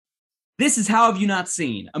This is How Have You Not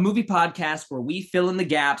Seen, a movie podcast where we fill in the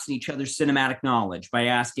gaps in each other's cinematic knowledge by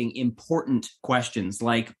asking important questions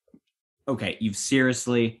like, okay, you've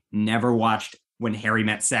seriously never watched When Harry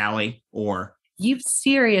Met Sally? Or you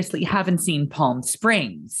seriously haven't seen Palm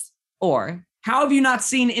Springs? Or how have you not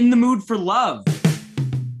seen In the Mood for Love?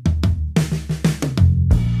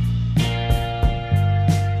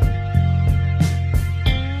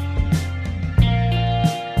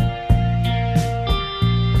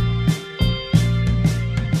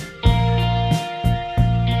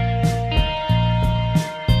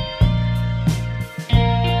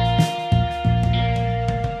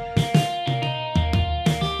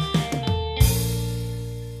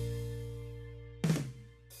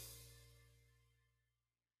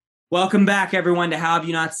 Welcome back, everyone, to How Have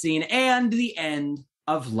You Not Seen and the end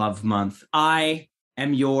of Love Month. I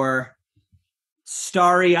am your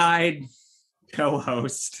starry-eyed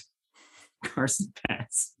co-host, Carson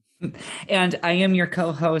Pence. And I am your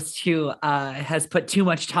co-host who has put too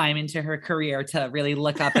much time into her career to really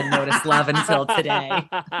look up and notice love until today,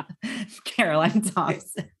 Caroline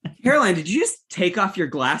Thompson. Caroline, did you just take off your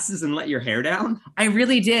glasses and let your hair down? I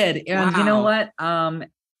really did. And Wow. You know what?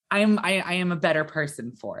 I am a better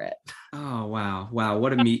person for it. Oh, wow. Wow.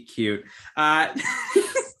 What a meet cute.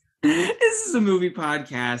 This is a movie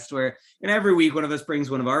podcast where every week one of us brings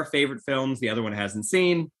one of our favorite films the other one hasn't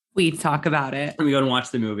seen. We talk about it. And we go and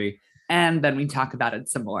watch the movie. And then we talk about it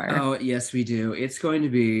some more. Oh, yes, we do. It's going to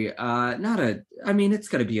be it's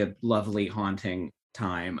going to be a lovely, haunting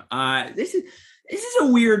time. This is a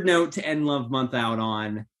weird note to end Love Month out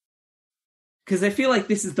on, because I feel like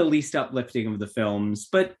this is the least uplifting of the films,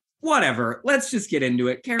 but whatever. Let's just get into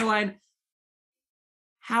it. Caroline,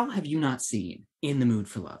 how have you not seen In the Mood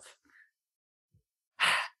for Love?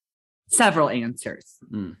 Several answers.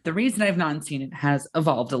 The reason I've not seen it has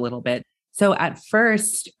evolved a little bit. So at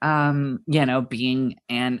first, being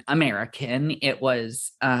an American, it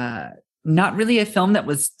was not really a film that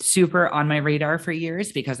was super on my radar for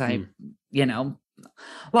years because a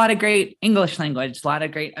lot of great English language, a lot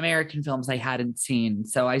of great American films I hadn't seen.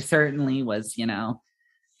 So I certainly was,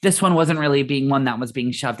 this one wasn't really being one that was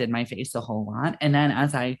being shoved in my face a whole lot. And then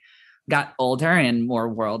as I got older and more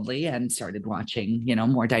worldly and started watching,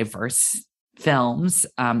 more diverse films,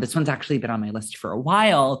 this one's actually been on my list for a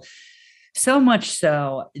while. So much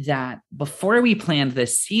so that before we planned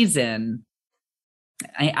this season,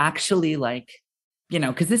 I actually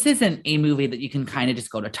because this isn't a movie that you can kind of just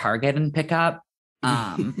go to Target and pick up.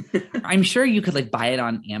 I'm sure you could buy it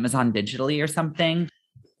on Amazon digitally or something.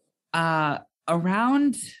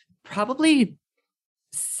 Around probably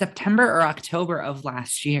September or October of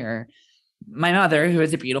last year, my mother, who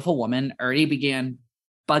is a beautiful woman, already began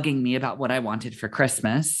bugging me about what I wanted for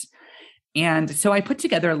Christmas. And so I put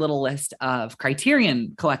together a little list of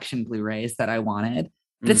Criterion Collection Blu-rays that I wanted.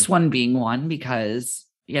 This one being one because,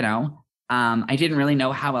 I didn't really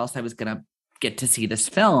know how else I was going to get to see this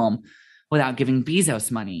film without giving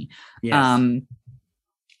Bezos money. Yes.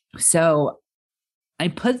 So I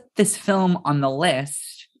put this film on the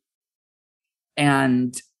list,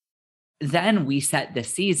 and then we set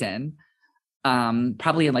this season,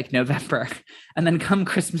 probably in November. And then come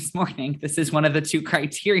Christmas morning, this is one of the 2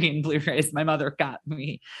 Criterion Blu-rays my mother got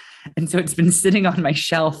me. And so it's been sitting on my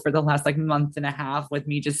shelf for the last month and a half with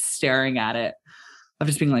me just staring at it. Of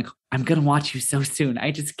just being I'm going to watch you so soon. I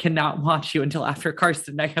just cannot watch you until after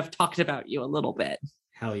Carson and I have talked about you a little bit.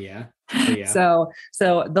 Hell yeah. Hell yeah.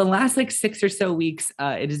 So the last 6 or so weeks,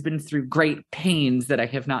 it has been through great pains that I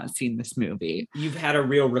have not seen this movie. You've had a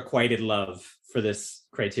real requited love for this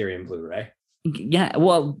Criterion Blu-ray. Yeah,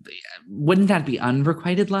 well, wouldn't that be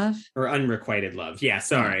unrequited love? Or unrequited love. Yeah,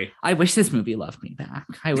 sorry. I wish this movie loved me back.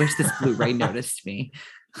 I wish this Blu-ray noticed me.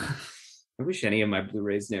 I wish any of my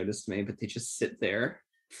Blu-rays noticed me, but they just sit there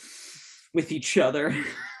with each other.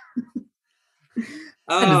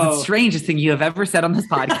 That is the strangest thing you have ever said on this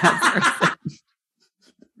podcast.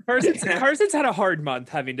 Carson's had a hard month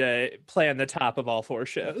having to play on the top of all 4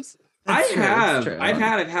 shows. I've had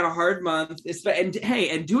a hard month,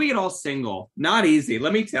 and doing it all single, not easy.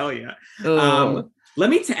 Let me tell you. I'll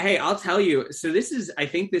tell you. So I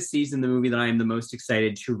think this season, the movie that I am the most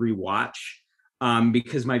excited to rewatch,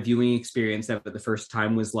 because my viewing experience of it the first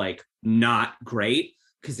time was not great,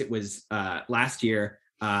 because it was last year.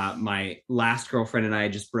 My last girlfriend and I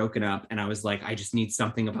had just broken up, and I was I just need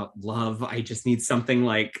something about love. I just need something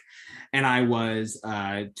and I was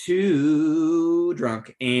too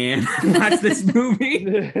drunk and watched this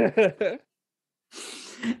movie.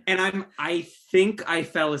 And I think I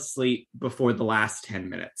fell asleep before the last 10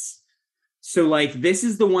 minutes. So like this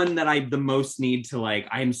is the one that I the most need to like.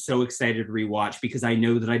 I am so excited to rewatch because I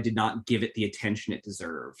know that I did not give it the attention it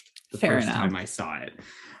deserved the first time I saw it.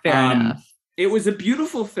 Fair enough. It was a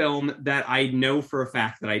beautiful film that I know for a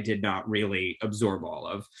fact that I did not really absorb all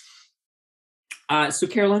of. So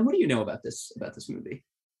Caroline, what do you know about this movie?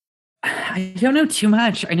 I don't know too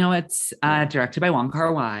much. I know it's directed by Wong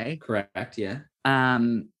Kar-wai. Correct. Yeah.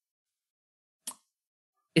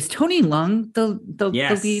 Is Tony Leung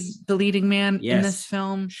yes. the leading man in this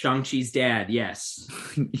film? Shang-Chi's dad. Yes.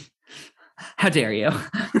 How dare you?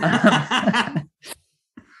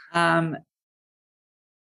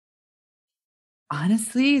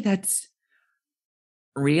 Honestly, that's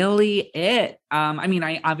really it. I mean,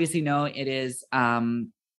 I obviously know it is,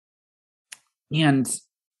 and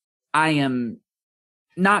I am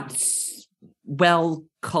not well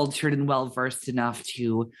cultured and well versed enough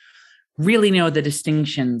to really know the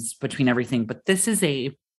distinctions between everything. But is this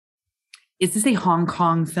a Hong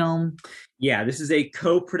Kong film? Yeah, this is a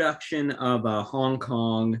co-production of Hong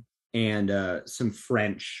Kong and some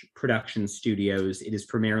French production studios. It is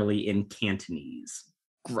primarily in Cantonese.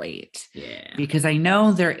 Great. Yeah. Because I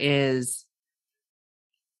know there is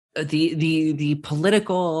the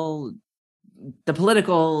political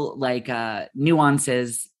like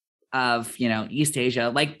nuances of, East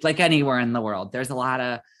Asia, like anywhere in the world. There's a lot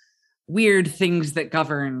of weird things that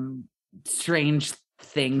govern strange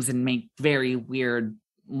things and make very weird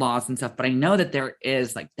laws and stuff. But I know that there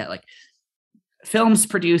is like films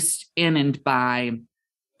produced in and by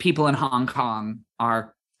people in Hong Kong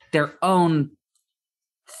are their own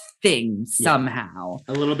thing somehow.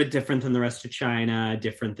 A little bit different than the rest of China,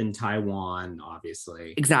 different than Taiwan,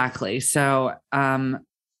 obviously. Exactly. So I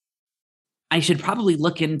should probably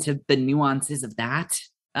look into the nuances of that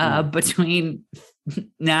between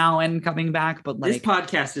now and coming back. But this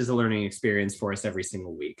podcast is a learning experience for us every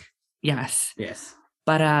single week. Yes.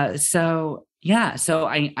 But so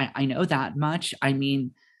I know that much. I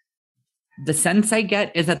mean, the sense I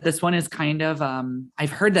get is that this one is kind of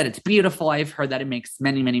I've heard that it's beautiful. I've heard that it makes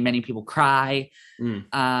many, many, many people cry.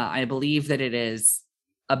 I believe that it is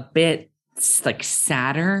a bit like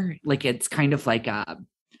sadder. Like it's kind of like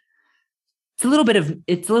it's a little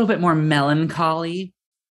bit more melancholy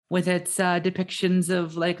with its depictions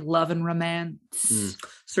of like love and romance.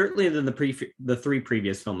 Certainly than the three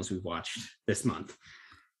previous films we've watched this month.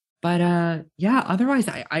 But otherwise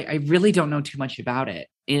I really don't know too much about it.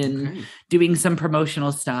 In doing some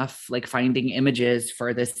promotional stuff, like finding images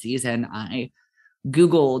for this season, I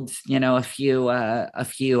Googled, a few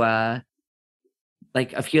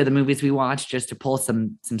of the movies we watched just to pull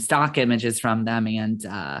some stock images from them. And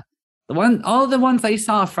all the ones I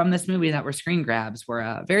saw from this movie that were screen grabs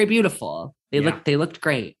were very beautiful. They looked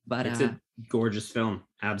great, but it's a gorgeous film.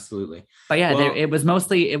 Absolutely. But yeah, it was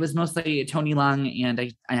mostly Tony Leung,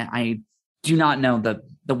 and I do not know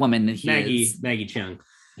the woman that Maggie Cheung.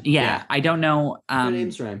 Yeah, I don't know. Her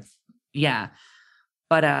name's rhyme. Yeah,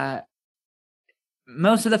 but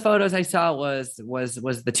most of the photos I saw was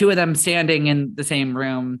the two of them standing in the same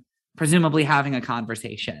room, presumably having a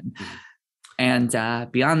conversation. And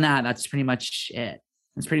beyond that, that's pretty much it.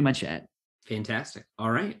 Fantastic. All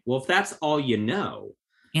right. Well, if that's all you know,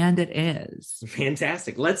 and it is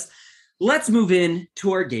fantastic. Let's move in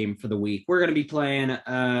to our game for the week. We're going to be playing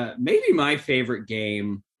maybe my favorite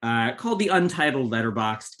game called the Untitled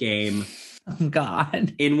Letterboxd game. Oh,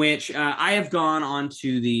 God. In which I have gone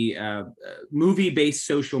onto the movie-based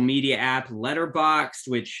social media app Letterboxd,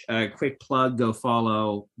 which quick plug, go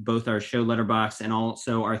follow both our show Letterboxd and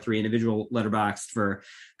also our three individual Letterboxd for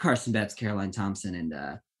Carson Betts, Caroline Thompson,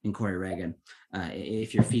 and Corey Reagan,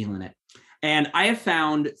 if you're feeling it. And I have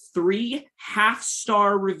found 3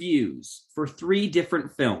 half-star reviews for 3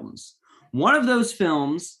 different films. One of those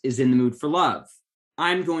films is In the Mood for Love.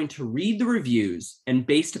 I'm going to read the reviews, and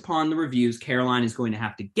based upon the reviews, Caroline is going to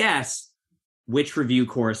have to guess which review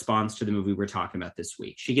corresponds to the movie we're talking about this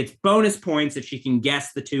week. She gets bonus points if she can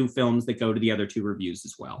guess the 2 films that go to the other 2 reviews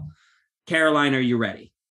as well. Caroline, are you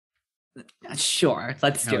ready? Sure,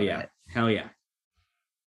 let's do it. Hell yeah.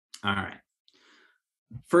 All right.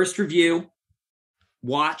 First review,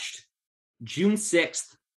 watched June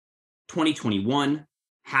 6th, 2021,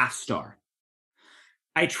 half star.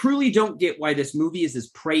 I truly don't get why this movie is as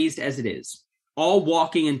praised as it is. All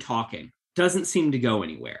walking and talking. Doesn't seem to go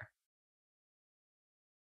anywhere.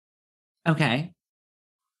 Okay.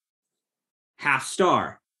 Half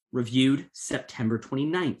star. Reviewed September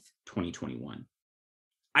 29th, 2021.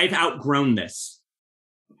 I've outgrown this.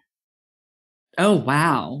 Oh,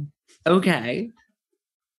 wow. Okay.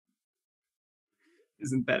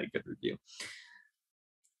 Isn't that a good review?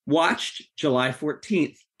 Watched July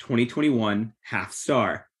 14th, 2021 half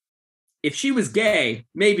star. If she was gay,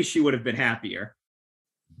 maybe she would have been happier.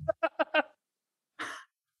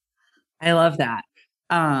 I love that.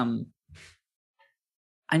 I'm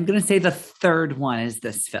going to say the third one is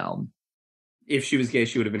this film. If she was gay,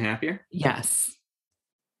 she would have been happier? Yes.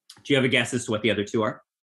 Do you have a guess as to what the other two are?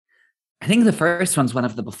 I think the first one's one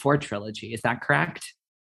of the Before trilogy. Is that correct?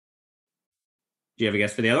 Do you have a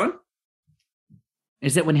guess for the other one?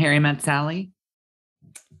 Is it When Harry Met Sally?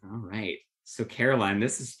 All right. So Caroline,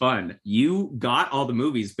 this is fun. You got all the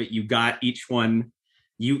movies, but you got each one.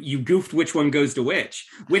 You goofed which one goes to which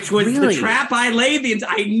was really? The trap I laid.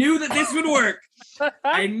 I knew that this would work.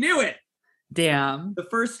 I knew it. Damn. The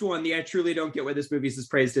first one, the I truly don't get why this movie is as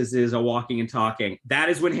praised as is a Walking and Talking. That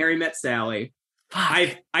is When Harry Met Sally.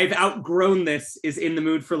 Fuck. I've outgrown this is In the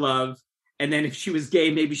Mood for Love. And then if she was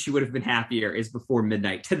gay, maybe she would have been happier is Before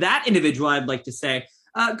Midnight. To that individual, I'd like to say,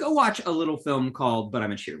 go watch a little film called But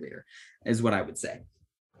I'm a Cheerleader, is what I would say.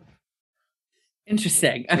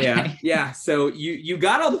 Interesting. Okay. Yeah. So you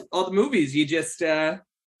got all the movies. You just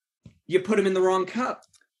you put them in the wrong cup.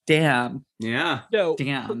 Damn. Yeah. No.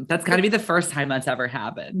 Damn. That's got to be the first time that's ever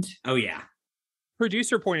happened. Oh yeah.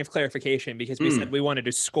 Producer point of clarification, because we said we wanted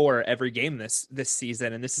to score every game this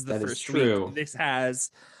season, and this is the first week this has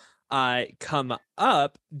come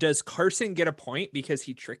up. Does Carson get a point because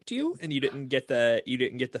he tricked you and you didn't get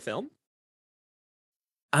the film?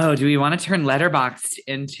 Oh, do we want to turn Letterboxd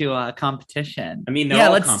into a competition? I mean,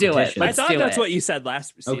 let's do it. I thought that's what you said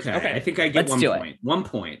last season. Okay. I think I get 1 point. 1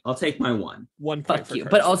 point. I'll take my one. 1 point for you.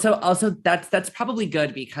 But also that's probably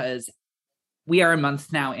good because we are a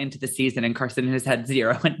month now into the season and Carson has had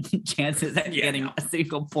zero chances at getting a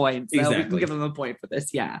single point. So we can give him a point for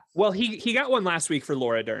this. Yeah. Well, he got one last week for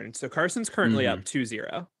Laura Dern. So Carson's currently up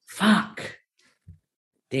 2-0. Fuck.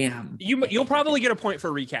 Damn. You'll probably get a point for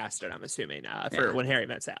recasting, I'm assuming, for When Harry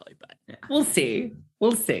Met Sally, but we'll see.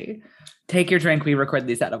 Take your drink. We record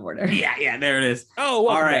these out of order. Yeah, there it is. Oh,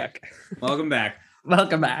 welcome back. Welcome back.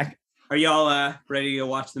 Welcome back. Are y'all ready to go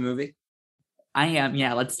watch the movie? I am.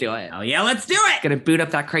 Yeah, let's do it. Oh yeah, let's do it. Gonna boot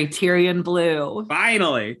up that Criterion Blue.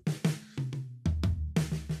 Finally.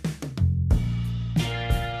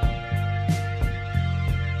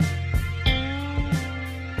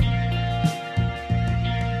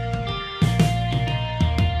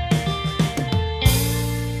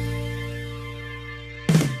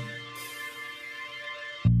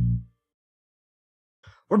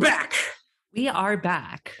 We're back. We are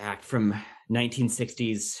back. Back from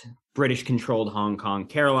 1960s British-controlled Hong Kong.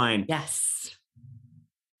 Caroline. Yes.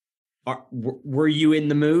 Were you in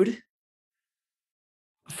the mood?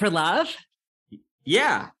 For love?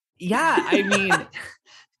 Yeah. Yeah, I mean,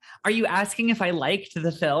 are you asking if I liked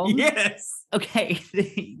the film? Yes. Okay,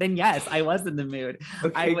 then yes, I was in the mood.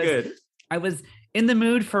 Okay, good. I was in the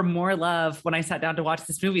mood for more love when I sat down to watch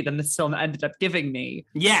this movie than this film ended up giving me.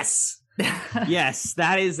 Yes. Yes,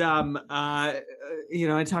 that is I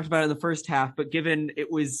talked about it in the first half, but given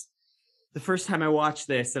it was the first time I watched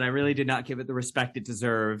this and I really did not give it the respect it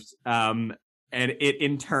deserved, and it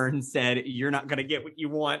in turn said you're not going to get what you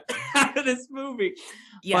want out of this movie.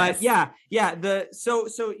 Yes. But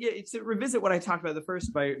to revisit what I talked about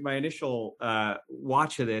my initial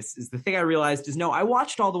watch of this is the thing I realized is I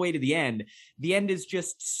watched all the way to the end. The end is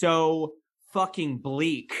just so fucking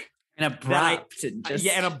bleak. And abrupt.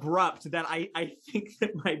 And abrupt that I think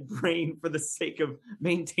that my brain, for the sake of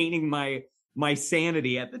maintaining my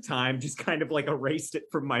sanity at the time, just kind of like erased it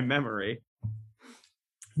from my memory.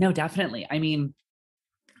 No, definitely. I mean,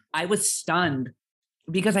 I was stunned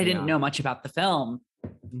because I didn't know much about the film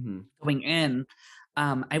going in.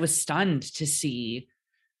 I was stunned to see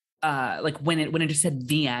when it just said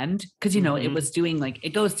the end, because it was doing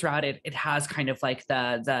it goes throughout it. It has kind of like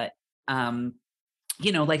the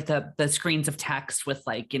the screens of text with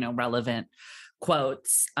relevant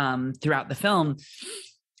quotes throughout the film.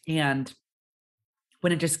 And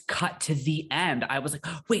when it just cut to the end, I was like,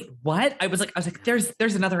 wait, what? I was like, there's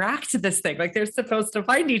another act to this thing. Like they're supposed to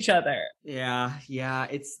find each other. Yeah.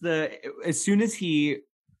 It's as soon as she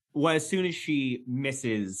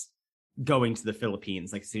misses going to the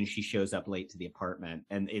Philippines, as soon as she shows up late to the apartment,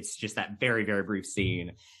 and it's just that very, very brief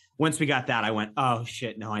scene. Once we got that, I went, oh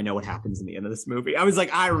shit, no, I know what happens in the end of this movie. I was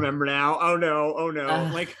like, I remember now. Oh no.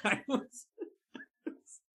 I was,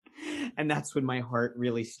 and that's when my heart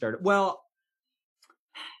really started. Well,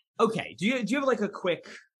 okay. Do you have a quick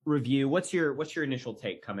review? What's your initial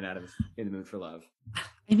take coming out of In the Mood for Love?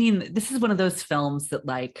 I mean, this is one of those films that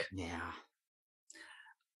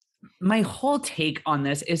my whole take on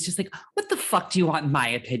this is just like, what the fuck do you want my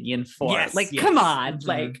opinion for? Yes, like, yes. come on. Mm-hmm.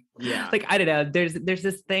 Like, yeah. Like, I don't know. There's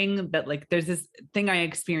this thing that like, there's this thing I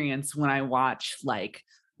experience when I watch like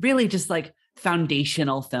really just like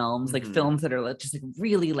foundational films, like films that are like, just like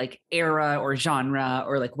really like era or genre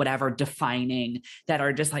or like whatever defining, that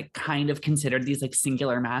are just like kind of considered these like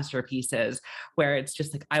singular masterpieces, where it's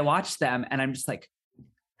just like, I watch them and I'm just like,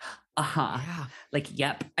 yeah. Like,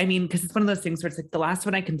 yep. I mean, because it's one of those things where it's like the last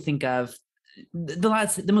one I can think of,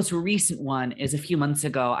 the most recent one is a few months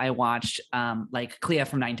ago. I watched like Clea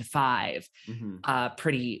from 9 to 5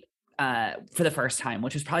 pretty for the first time,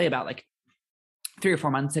 which was probably about like 3 or 4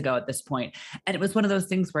 months ago at this point. And it was one of those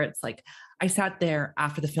things where it's like, I sat there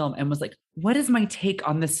after the film and was like, what is my take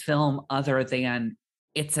on this film other than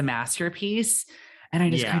it's a masterpiece? And I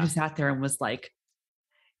just kind of sat there and was like,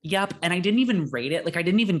 yep. And I didn't even rate it. Like, I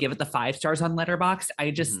didn't even give it the 5 stars on Letterboxd. I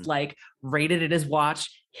just like rated it as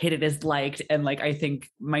watched, hit it as liked. And like, I think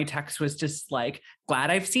my text was just like, glad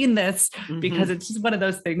I've seen this, because it's just one of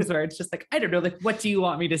those things where it's just like, I don't know, like, what do you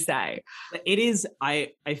want me to say? It is, I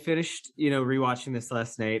finished, rewatching this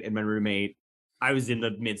last night, and my roommate, I was in the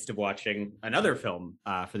midst of watching another film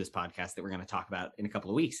for this podcast that we're going to talk about in a couple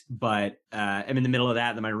of weeks. But I'm in the middle of that.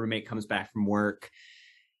 And then my roommate comes back from work.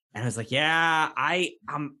 And I was like, yeah, I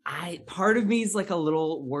part of me is like a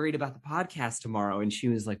little worried about the podcast tomorrow. And she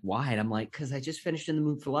was like, why? And I'm like, because I just finished In the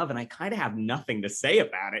Mood for Love and I kind of have nothing to say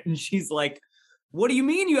about it. And she's like, what do you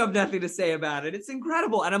mean you have nothing to say about it? It's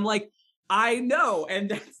incredible. And I'm like, I know. And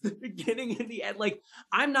that's the beginning and the end. Like,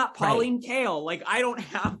 I'm not Pauline Kael. Like, I don't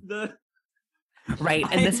have the right.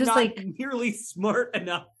 And this is like nearly smart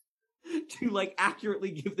enough to like accurately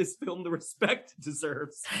give this film the respect it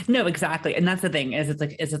deserves. No, exactly. And that's the thing, is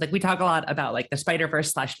it's like we talk a lot about like the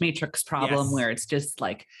Spider-Verse / Matrix problem, where it's just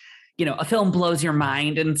like, a film blows your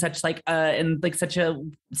mind in such like in like such a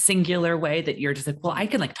singular way that you're just like, well, I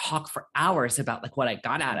can like talk for hours about like what I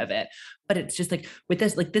got out of it. But it's just like with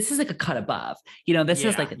this, like, this is like a cut above, this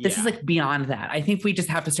is like beyond that. I think we just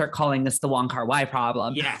have to start calling this the Wong Kar-wai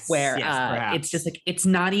problem, where it's just like, it's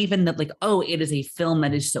not even that like, oh, it is a film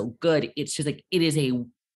that is so good. It's just like, it is a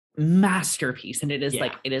masterpiece. And it is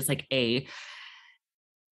like, it is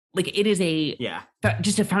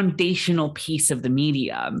just a foundational piece of the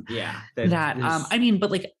medium.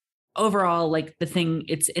 But like overall, like the thing,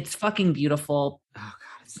 it's fucking beautiful. Oh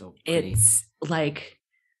God, it's so pretty. It's like,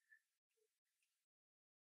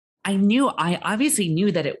 I obviously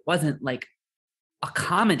knew that it wasn't like a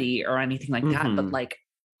comedy or anything like that, but like,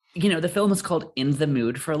 the film is called In the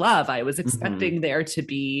Mood for Love. I was expecting there to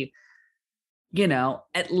be,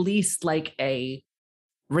 at least like a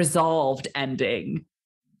resolved ending.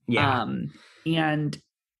 And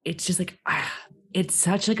it's just like, it's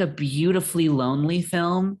such like a beautifully lonely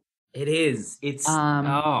film. It is. It's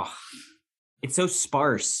it's so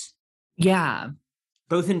sparse. Yeah.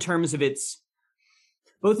 Both in terms of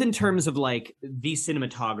like the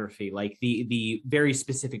cinematography, like the very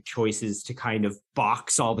specific choices to kind of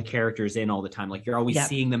box all the characters in all the time. Like, you're always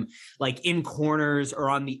seeing them like in corners or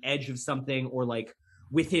on the edge of something, or like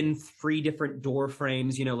within 3 different door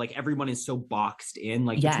frames, like everyone is so boxed in,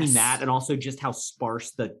 like between that and also just how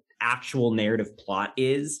sparse the actual narrative plot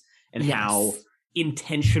is, and how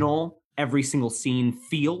intentional every single scene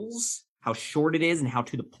feels, how short it is, and how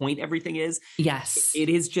to the point everything is. It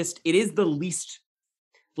is the least,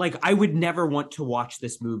 like, I would never want to watch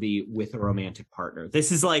this movie with a romantic partner.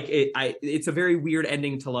 This is like, it's a very weird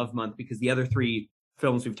ending to Love Month, because the other 3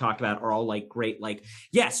 films we've talked about are all like great, like,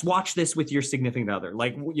 yes, watch this with your significant other,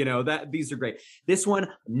 like, that these are great. This one,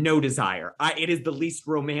 no desire. It is the least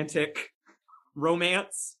romantic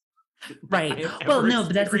romance, right? Well, no,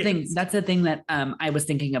 but that's the thing that I was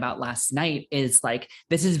thinking about last night, is like,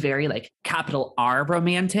 this is very like capital R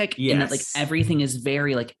romantic, in that like everything is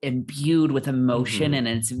very like imbued with emotion, and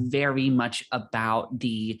it's very much about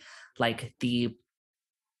the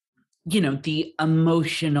the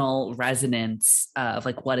emotional resonance of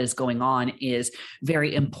like what is going on is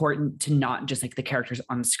very important to not just like the characters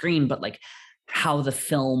on screen, but like how the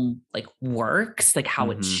film like works, like how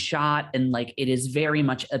it's shot. And like, it is very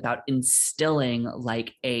much about instilling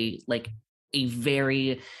like a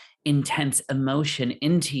very intense emotion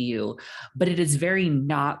into you, but it is very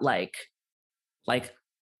not like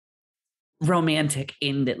romantic,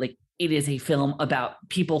 in that like it is a film about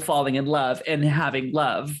people falling in love and having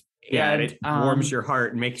love. Yeah, and it warms your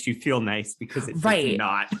heart and makes you feel nice, because it's just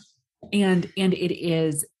not. And it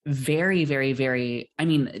is very, very, very, I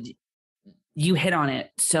mean, you hit on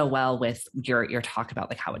it so well with your talk about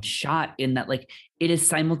like how it's shot, in that like it is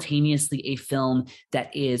simultaneously a film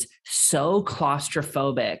that is so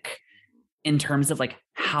claustrophobic in terms of like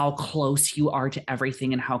how close you are to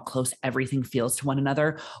everything and how close everything feels to one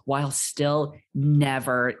another, while still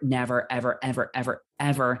never,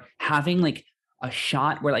 ever having like a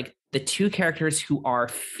shot where like the two characters who are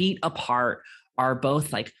feet apart are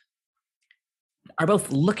both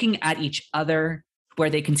looking at each other where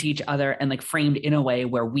they can see each other and like framed in a way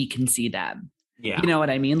where we can see them. Yeah. You know what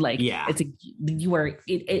I mean? Like, yeah. It's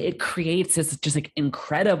it creates this just like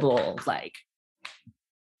incredible, like,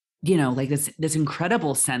 you know, like this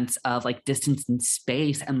incredible sense of like distance and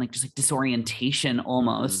space and like just like disorientation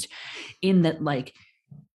almost, in that like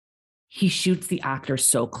he shoots the actor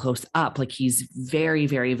so close up. Like he's very,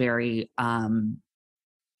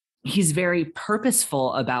 he's very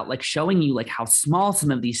purposeful about like showing you like how small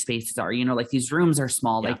some of these spaces are, you know, like these rooms are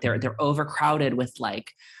small, like they're overcrowded with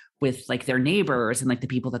their neighbors and like the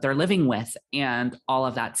people that they're living with and all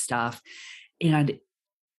of that stuff. And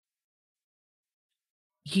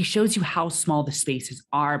he shows you how small the spaces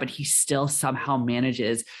are, but he still somehow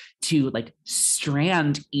manages to like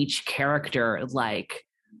strand each character like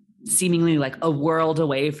seemingly like a world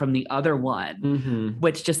away from the other one,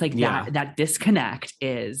 which just like that disconnect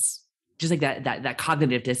is just like that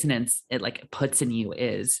cognitive dissonance it like puts in you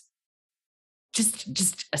is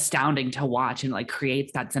just astounding to watch, and like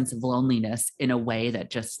creates that sense of loneliness in a way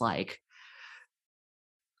that just like,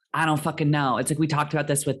 I don't fucking know. It's like we talked about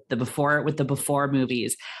this with the before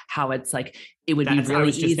movies, how it's like it would be really easy. I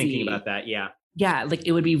was just thinking about that. Yeah. Yeah, like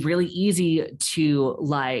it would be really easy to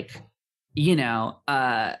like, you know,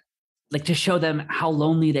 like to show them how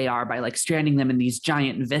lonely they are by like stranding them in these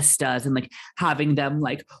giant vistas and like having them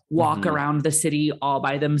like walk around the city all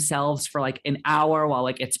by themselves for like an hour while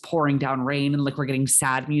like it's pouring down rain, and like we're getting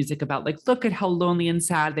sad music about like, look at how lonely and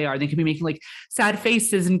sad they are. They could be making like sad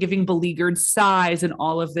faces and giving beleaguered sighs and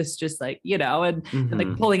all of this, just like, you know, and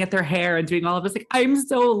like pulling at their hair and doing all of this like, I'm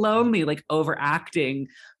so lonely, like overacting.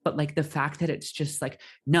 But like the fact that it's just like,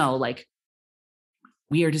 no, like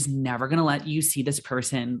we are just never going to let you see this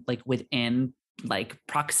person like within like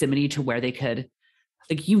proximity to where they could,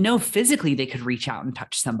 like, you know, physically they could reach out and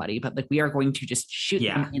touch somebody, but like we are going to just shoot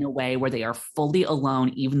them in a way where they are fully alone,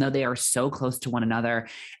 even though they are so close to one another.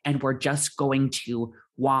 And we're just going to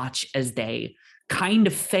watch as they kind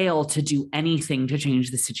of fail to do anything to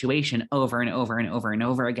change the situation over and over and over and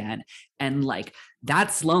over again. And like,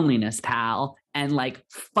 that's loneliness, pal. And like,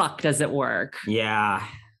 fuck, does it work? Yeah.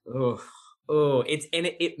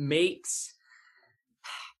 It makes,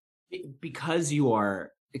 because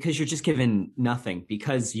you're just given nothing,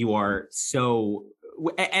 because you are so,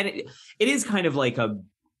 and it is kind of like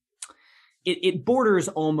it borders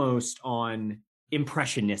almost on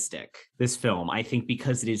impressionistic, this film, I think,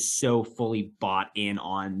 because it is so fully bought in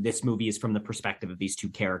on this movie is from the perspective of these two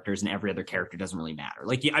characters and every other character doesn't really matter.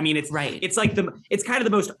 Like, I mean, it's right. It's like it's kind of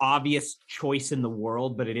the most obvious choice in the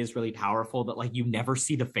world, but it is really powerful that like you never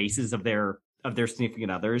see the faces of their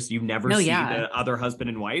significant others. You never see the other husband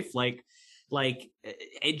and wife.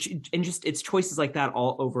 It's choices like that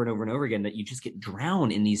all over and over and over again that you just get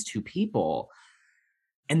drowned in these two people.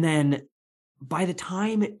 And then by the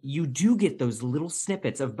time you do get those little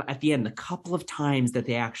snippets of at the end, the couple of times that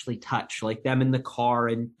they actually touch, like them in the car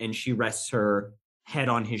and she rests her head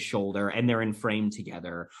on his shoulder and they're in frame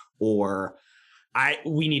together, or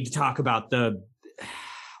we need to talk about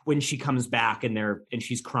when she comes back and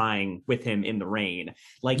she's crying with him in the rain,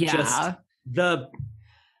 like just the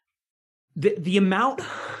amount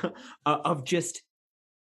of just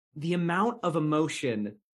the amount of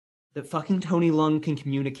emotion that fucking Tony Leung can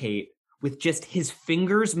communicate with just his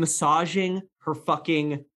fingers massaging her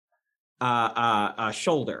fucking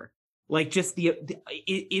shoulder, like just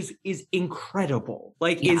is incredible.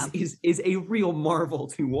 Like is a real marvel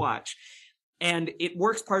to watch, and it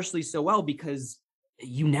works partially so well because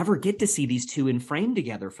you never get to see these two in frame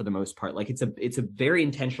together for the most part. Like it's a very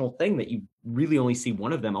intentional thing that you really only see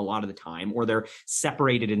one of them a lot of the time, or they're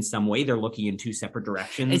separated in some way. They're looking in two separate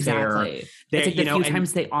directions. Exactly. It's like the few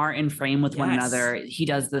times they are in frame with one another, he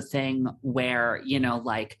does the thing where, you know,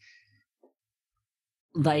 like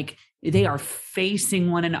they are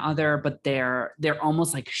facing one another, but they're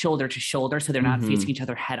almost like shoulder to shoulder. So they're not facing each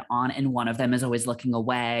other head on. And one of them is always looking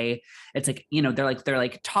away. It's like, you know, they're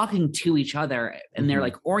like talking to each other and they're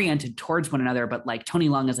like oriented towards one another. But like Tony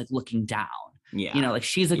Leung is like looking down, you know, like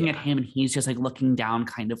she's looking at him and he's just like looking down,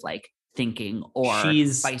 kind of like thinking, or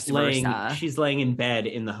vice versa. She's laying in bed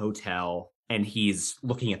in the hotel and he's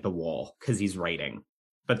looking at the wall because he's writing,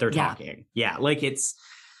 but they're talking. Yeah. Like it's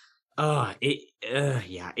a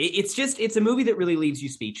movie that really leaves you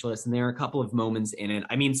speechless, and there are a couple of moments in it.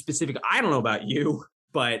 I mean, I don't know about you,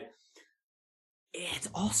 but it's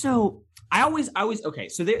also I always okay.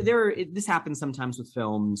 So this happens sometimes with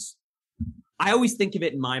films. I always think of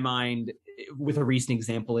it in my mind with a recent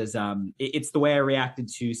example is it's the way I reacted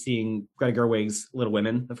to seeing Greta Gerwig's Little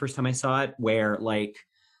Women the first time I saw it, where like,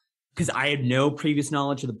 because I had no previous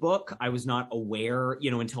knowledge of the book. I was not aware,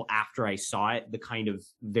 until after I saw it, the kind of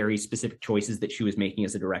very specific choices that she was making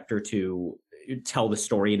as a director to tell the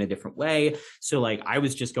story in a different way. So like I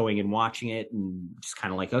was just going and watching it and just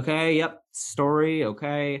kind of like, okay, yep, story,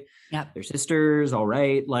 okay. Yep. They're sisters, all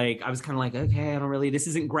right. Like I was kind of like, okay, this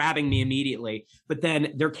isn't grabbing me immediately. But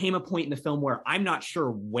then there came a point in the film where I'm not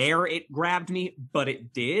sure where it grabbed me, but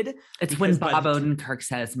it did. It's when Bob Odenkirk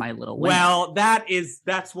says "My Little Women." Well,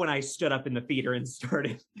 that's when I stood up in the theater and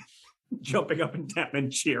started jumping up and down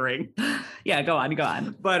and cheering. Yeah, go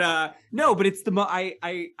on. But no, but it's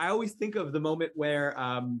I always think of the moment where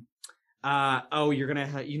you're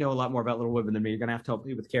gonna you know a lot more about Little Women than me. You're gonna have to help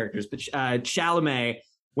me with characters. But Chalamet,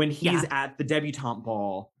 when he's at the debutante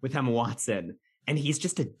ball with Emma Watson, and he's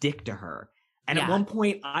just a dick to her. And at one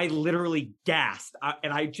point, I literally gasped,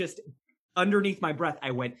 and I just underneath my breath,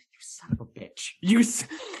 I went, "You son of a bitch!"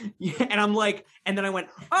 And I'm like, and then I went,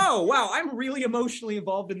 "Oh wow, I'm really emotionally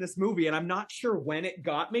involved in this movie," and I'm not sure when it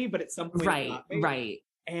got me, but at some point, it got me. Right.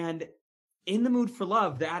 And In the Mood for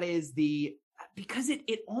Love, that is because it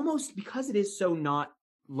is so not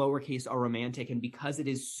lowercase or romantic, and because it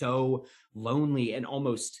is so lonely and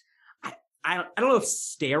almost. I don't know if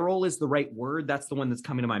sterile is the right word. That's the one that's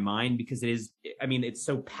coming to my mind because it is. I mean, it's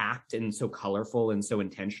so packed and so colorful and so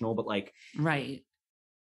intentional. But like, right,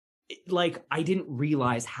 like I didn't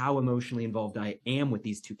realize how emotionally involved I am with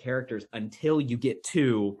these two characters until you get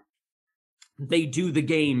to. They do the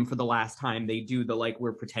game for the last time. They do the like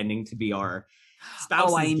we're pretending to be our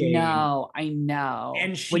spouses. I know.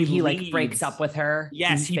 And when he like breaks up with her.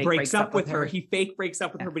 Yes, he breaks up with her. He fake breaks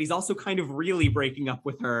up with her, but he's also kind of really breaking up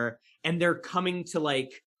with her. And they're coming to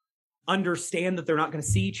like understand that they're not going to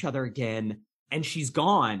see each other again. And she's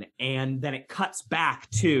gone. And then it cuts back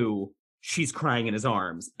to she's crying in his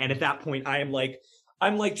arms. And at that point, I'm like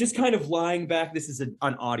just kind of lying back. This is an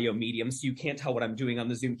audio medium, so you can't tell what I'm doing on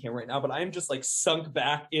the Zoom camera right now, but I am just like sunk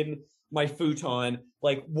back in my futon,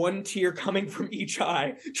 like one tear coming from each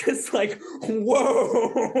eye, just like,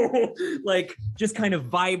 whoa, like just kind of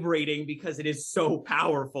vibrating because it is so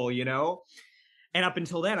powerful, And up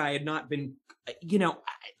until then, I had not been,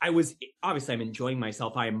 I was, obviously I'm enjoying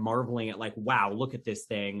myself. I am marveling at like, wow, look at this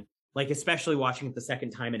thing. Like, especially watching it the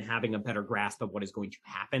second time and having a better grasp of what is going to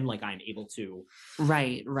happen. Like I'm able to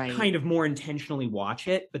right kind of more intentionally watch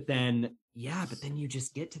it. But then you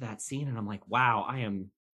just get to that scene and I'm like, wow, I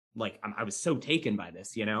was so taken by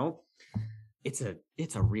this, It's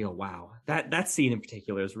a real wow. That scene in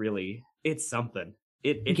particular is really, it's something.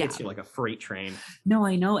 It hits you like a freight train. No,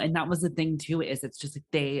 I know. And that was the thing too, is it's just like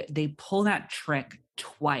they pull that trick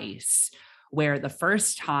twice where the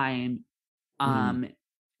first time,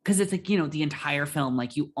 because it's like, the entire film,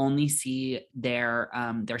 like you only see their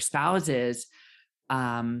spouses,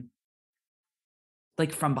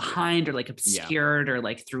 like from behind or like obscured or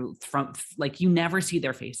like from like you never see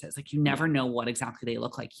their faces. Like you never know what exactly they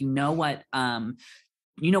look like. You know what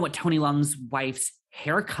Tony Leung's wife's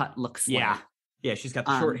haircut looks like. Yeah, she's got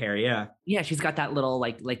the short hair. Yeah, she's got that little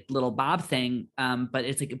like little bob thing. But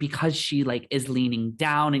it's like because she like is leaning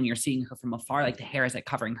down and you're seeing her from afar, like the hair is like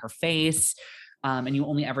covering her face. And you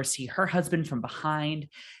only ever see her husband from behind.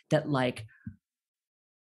 That like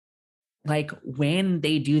when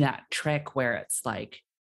they do that trick where it's like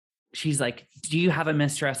she's like, "Do you have a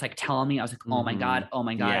mistress? Like tell me." I was like, oh my god,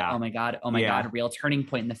 real turning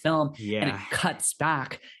point in the film. And it cuts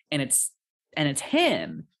back and it's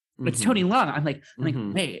him. It's Tony Leung. I'm like,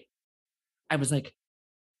 wait. I was like,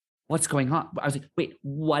 what's going on? I was like, wait,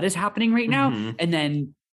 what is happening right now? And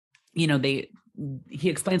then, he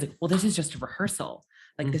explains like, well, this is just a rehearsal.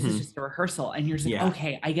 Like, this is just a rehearsal. And you're just like,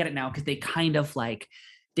 okay, I get it now. Cause they kind of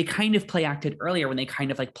play acted earlier when they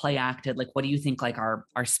kind of like play acted. Like, what do you think like our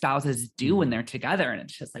spouses do when they're together? And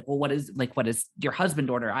it's just like, well, what is your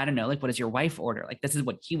husband order? I don't know. Like, what does your wife order? Like, this is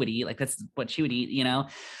what he would eat. Like, this is what she would eat,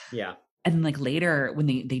 Yeah. And like later when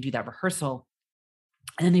they do that rehearsal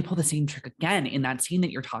and then they pull the same trick again in that scene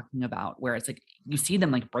that you're talking about, where it's like, you see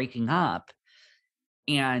them like breaking up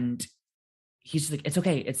and he's just like, it's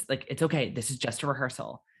okay. It's like, it's okay. This is just a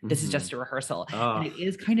rehearsal. This is just a rehearsal. And it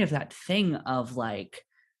is kind of that thing of like,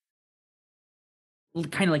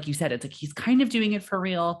 kind of like you said, it's like, he's kind of doing it for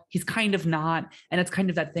real. He's kind of not. And it's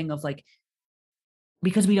kind of that thing of like,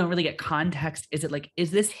 because we don't really get context. Is it like,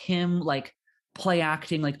 is this him like play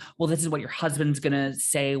acting, like, well, this is what your husband's gonna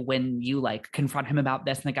say when you like confront him about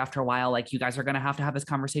this, and like after a while, like you guys are gonna have to have this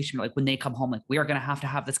conversation, like when they come home, like we are gonna have to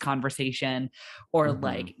have this conversation, or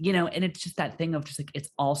like, you know, and it's just that thing of just like it's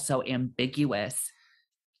all so ambiguous.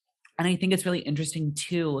 And I think it's really interesting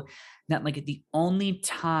too that like the only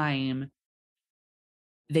time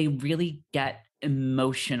they really get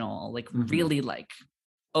emotional, like really like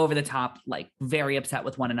over the top, like very upset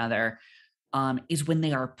with one another, is when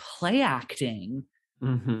they are play acting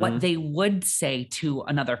what they would say to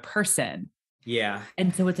another person. Yeah.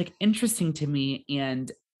 And so it's like interesting to me.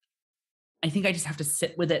 And I think I just have to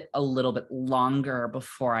sit with it a little bit longer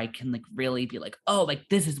before I can like really be like, oh, like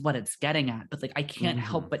this is what it's getting at. But like I can't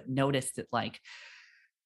help but notice that like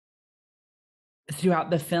throughout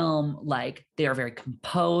the film, like they are very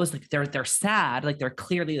composed, like they're sad, like they're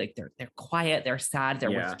clearly like they're quiet, they're sad,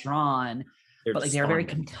 they're withdrawn. But like they're very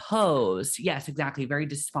composed. Yes, exactly. Very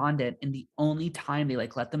despondent. And the only time they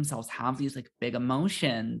like let themselves have these like big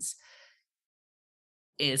emotions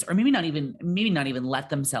is, or maybe not even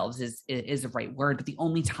let themselves is the right word, but the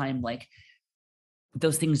only time like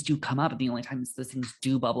those things do come up and the only times those things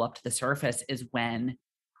do bubble up to the surface is when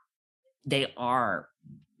they are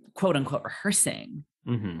quote unquote rehearsing.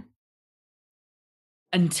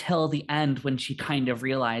 Until the end when she kind of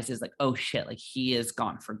realizes like, oh shit, like he is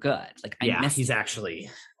gone for good. Like he's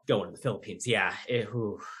actually going to the Philippines. Yeah.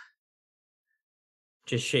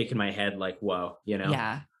 Just shaking my head like, whoa, you know?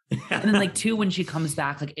 Yeah. And then like too, when she comes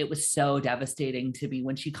back, like it was so devastating to me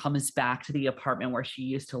when she comes back to the apartment where she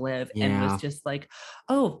used to live and was just like,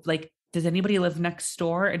 oh, like, does anybody live next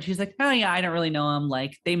door? And she's like, oh yeah, I don't really know them.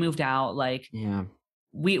 Like they moved out. Like, yeah.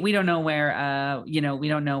 We don't know where we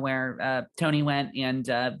don't know where Tony went, and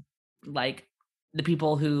like the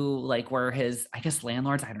people who like were his, I guess,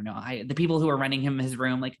 landlords, I don't know, the people who are renting him his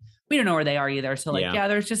room, like we don't know where they are either. So like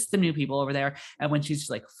there's just some new people over there. And when she's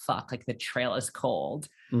just like, fuck, like the trail is cold.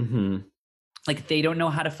 Like they don't know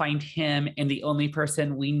how to find him, and the only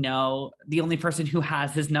person we know, the only person who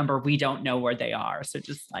has his number, we don't know where they are. So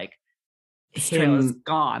just like his trail is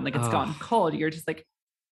gone, like it's gone cold. You're just like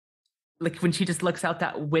when she just looks out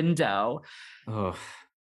that window,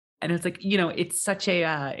 and it's like, you know, it's such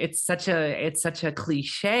a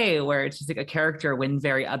cliche where it's just like a character when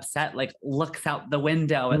very upset, like looks out the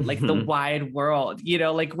window at like the wide world, you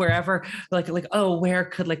know, like wherever, like, oh, where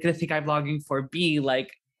could like the thing I'm longing for be,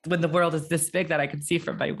 like when the world is this big that I can see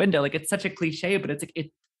from my window. Like it's such a cliche, but it's like,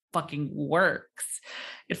 it fucking works.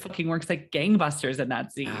 It fucking works like gangbusters in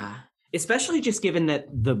that scene. Especially just given that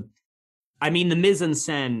the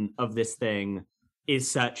mise-en-scène of this thing is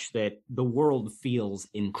such that the world feels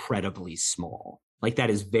incredibly small. Like that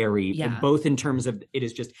is very, both in terms of it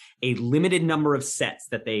is just a limited number of sets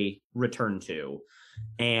that they return to.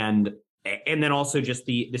 And then also just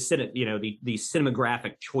the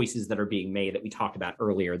cinematographic choices that are being made that we talked about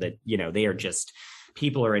earlier, that, you know, they are just,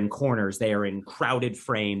 people are in corners, they are in crowded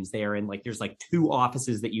frames, they are in like, there's like 2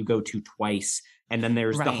 offices that you go to twice. And then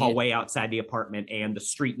there's the hallway outside the apartment and the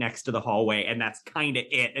street next to the hallway. And that's kind of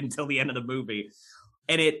it until the end of the movie.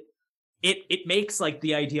 And it makes like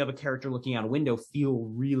the idea of a character looking out a window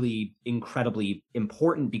feel really incredibly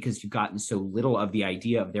important, because you've gotten so little of the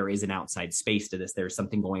idea of there is an outside space to this. There's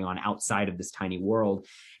something going on outside of this tiny world.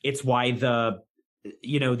 It's why the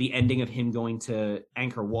ending of him going to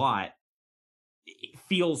Angkor Wat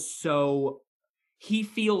he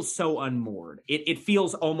feels so unmoored. It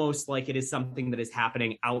feels almost like it is something that is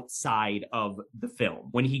happening outside of the film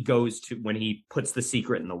when he puts the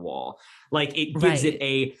secret in the wall. Like it gives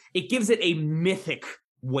it a mythic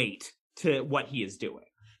weight to what he is doing.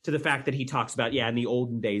 To the fact that he talks about, in the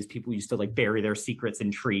olden days, people used to like bury their secrets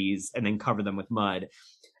in trees and then cover them with mud.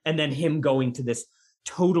 And then him going to this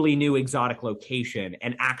totally new exotic location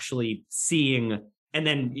and actually seeing, and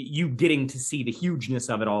then you getting to see the hugeness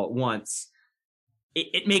of it all at once.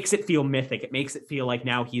 It makes it feel mythic. It makes it feel like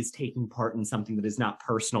now he is taking part in something that is not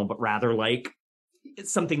personal, but rather like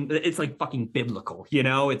it's something that it's like fucking biblical, you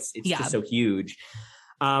know? It's just so huge.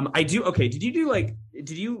 Did you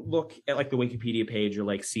look at like the Wikipedia page or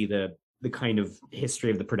like see the kind of history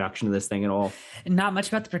of the production of this thing at all? Not much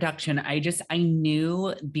about the production. I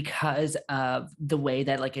knew because of the way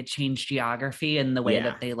that like it changed geography and the way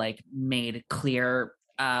that they like made clear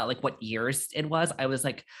like what years it was. I was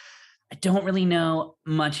like, I don't really know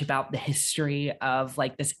much about the history of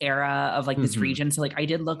like this era of like this region. So like I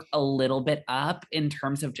did look a little bit up in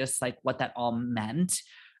terms of just like what that all meant.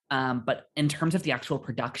 But in terms of the actual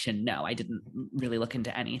production, no, I didn't really look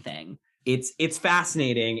into anything. It's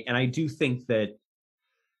fascinating. And I do think that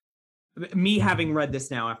me having read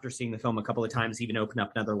this now after seeing the film a couple of times even opened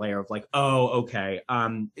up another layer of like, oh, okay.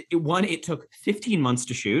 It took 15 months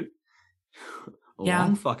to shoot.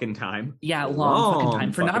 Long fucking time. Yeah, long fucking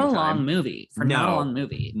time. For not a long movie. Not a long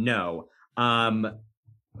movie. No.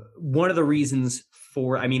 One of the reasons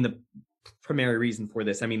the primary reason for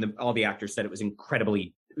this, all the actors said it was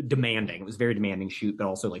incredibly demanding. It was a very demanding shoot, but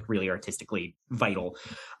also like really artistically vital.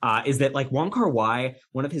 Is that like Wong Kar-wai,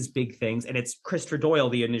 one of his big things, and it's Christopher Doyle,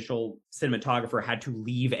 the initial cinematographer, had to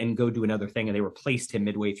leave and go do another thing, and they replaced him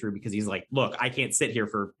midway through because he's like, look, I can't sit here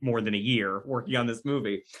for more than a year working on this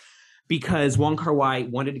movie. Because Wong Kar-wai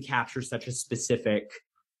wanted to capture such a specific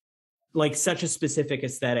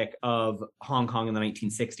aesthetic of Hong Kong in the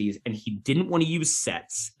 1960s, and he didn't want to use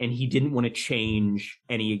sets, and he didn't want to change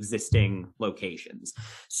any existing locations.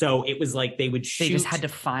 So it was like they just had to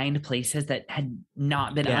find places that had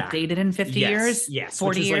not been updated in 50 years. Yes,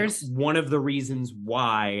 40 years. Like one of the reasons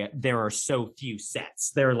why there are so few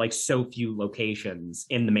sets. There are like so few locations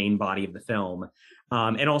in the main body of the film.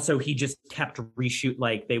 And also he just kept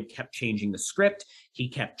they kept changing the script. He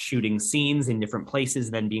kept shooting scenes in different places,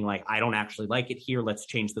 then being like, I don't actually like it here. Let's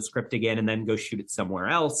change the script again and then go shoot it somewhere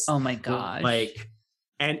else. Oh my gosh.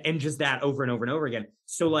 And just that over and over and over again.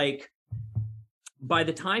 So like by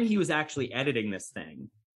the time he was actually editing this thing,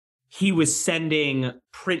 he was sending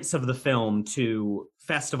prints of the film to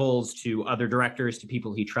festivals, to other directors, to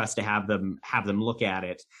people he trusts to have them look at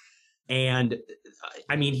it. And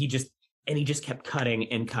he just kept cutting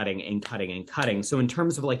and cutting and cutting and cutting. So in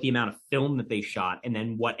terms of like the amount of film that they shot and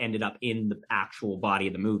then what ended up in the actual body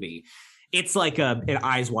of the movie, it's like an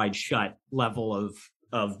Eyes Wide Shut level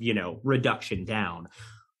of reduction down.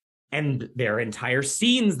 And there are entire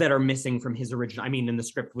scenes that are missing from his original. And the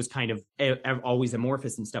script was kind of always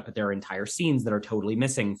amorphous and stuff, but there are entire scenes that are totally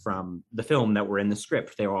missing from the film that were in the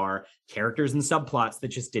script. There are characters and subplots that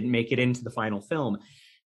just didn't make it into the final film.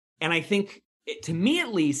 And I think, to me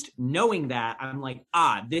at least, knowing that, I'm like,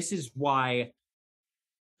 this is why,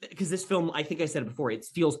 because this film, I think I said it before, it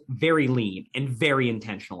feels very lean and very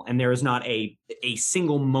intentional. And there is not a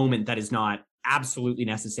single moment that is not absolutely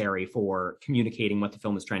necessary for communicating what the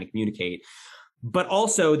film is trying to communicate. But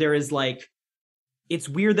also there is like, it's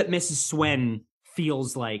weird that Mrs. Swen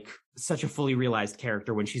feels like such a fully realized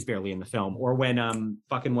character when she's barely in the film, or when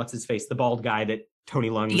fucking what's his face, the bald guy that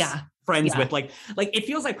Tony Leung's friends with, like it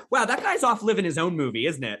feels like, wow, that guy's off living his own movie,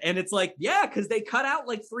 isn't it? And it's like, yeah, because they cut out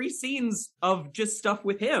like 3 scenes of just stuff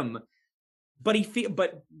with him, but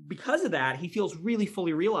because of that, he feels really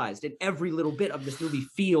fully realized, and every little bit of this movie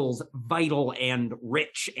feels vital and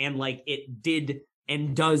rich, and like it did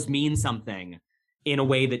and does mean something in a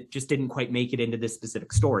way that just didn't quite make it into this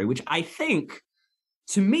specific story, which I think,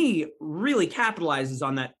 to me, really capitalizes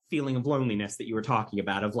on that feeling of loneliness that you were talking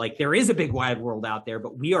about, of like, there is a big wide world out there,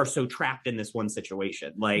 but we are so trapped in this one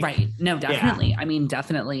situation. Like, right. No, definitely. Yeah.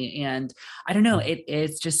 Definitely. And I don't know, it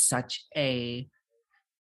is just such a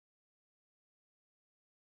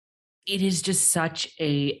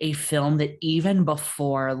film that even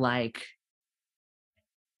before, like,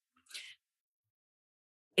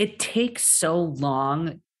 it takes so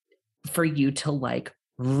long for you to like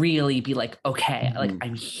really be like, okay, like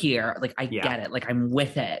I'm here, like I get it, like I'm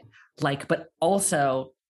with it, like, but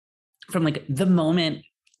also from like the moment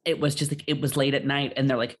it was just like, it was late at night and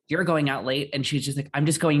they're like, you're going out late, and she's just like, I'm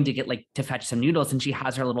just going to get like to fetch some noodles, and she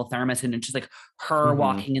has her little thermos, and it's just like her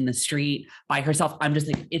walking in the street by herself. I'm just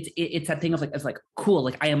like, it's that thing of like, it's like, cool,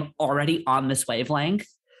 like I am already on this wavelength.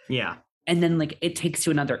 Yeah. And then like it takes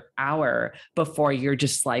you another hour before you're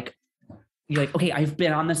just like, you're like, okay, I've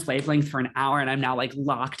been on this wavelength for an hour and I'm now like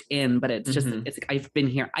locked in, but it's just, it's like, I've been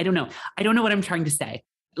here. I don't know what I'm trying to say.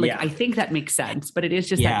 Like, I think that makes sense, but it is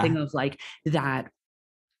just that thing of like that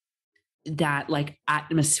like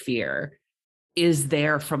atmosphere is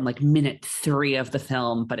there from like minute 3 of the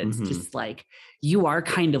film, but it's just like, you are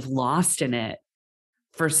kind of lost in it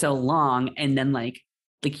for so long. And then like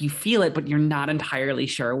you feel it, but you're not entirely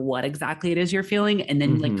sure what exactly it is you're feeling. And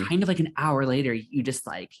then like kind of like an hour later, you just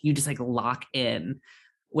like lock in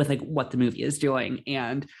with like what the movie is doing.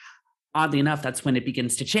 And oddly enough, that's when it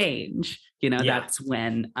begins to change. That's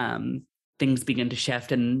when things begin to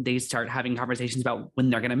shift and they start having conversations about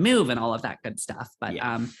when they're going to move and all of that good stuff. But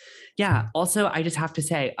also I just have to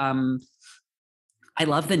say, I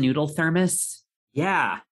love the noodle thermos.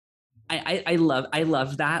 Yeah. I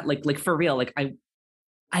love that. Like for real. Like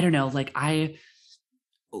I don't know, like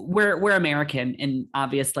we're American, and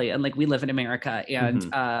obviously, and like we live in America, and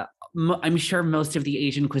I'm sure most of the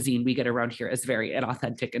Asian cuisine we get around here is very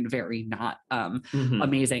inauthentic and very not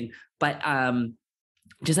amazing. But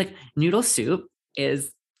just like noodle soup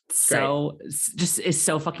is just is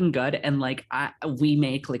so fucking good. And like we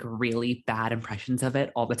make like really bad impressions of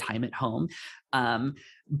it all the time at home.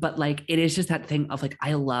 But like it is just that thing of like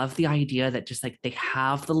I love the idea that just like they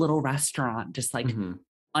have the little restaurant just like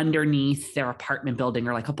underneath their apartment building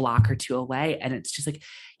or like a block or two away, and it's just like,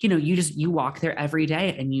 you know, you walk there every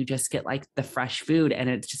day and you just get like the fresh food, and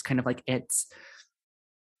it's just kind of like it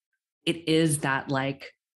is that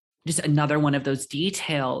like just another one of those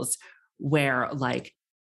details where like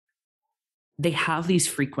they have these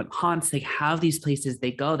frequent haunts, they have these places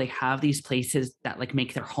they go, they have these places that like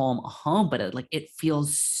make their home a home, but it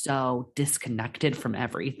feels so disconnected from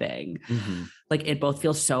everything. Like it both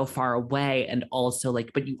feels so far away, and also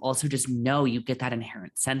like, but you also just know, you get that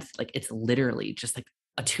inherent sense like it's literally just like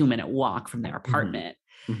a 2-minute walk from their apartment.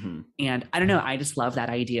 And I don't know, I just love that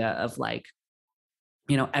idea of like,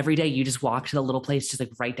 you know, every day you just walk to the little place just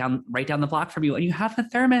like right down the block from you, and you have the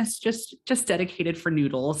thermos just dedicated for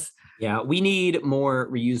noodles. Yeah, we need more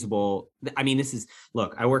reusable. I mean,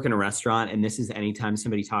 look, I work in a restaurant, and this is anytime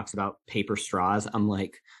somebody talks about paper straws, I'm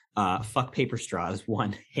like, fuck paper straws.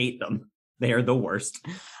 One, hate them. They are the worst.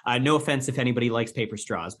 No offense if anybody likes paper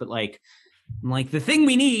straws, but like, I'm like, the thing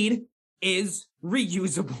we need is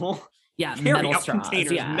reusable metal straws,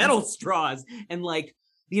 containers, metal straws. And like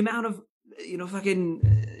the amount of, you know,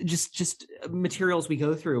 fucking just materials we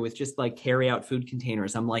go through with just like carry out food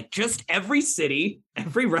containers. I'm like, just every city,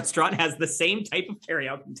 every restaurant has the same type of carry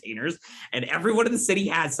out containers, and everyone in the city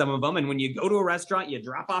has some of them. And when you go to a restaurant, you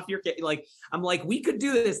drop off your, like, I'm like, we could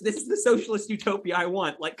do this. This is the socialist utopia I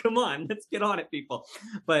want. Like, come on, let's get on it, people.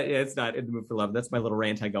 But it's not In the Mood for Love. That's my little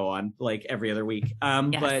rant I go on like every other week.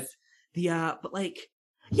 But like,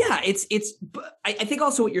 yeah, I think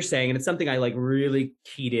also what you're saying, and it's something I like really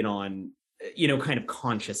keyed in on, you know, kind of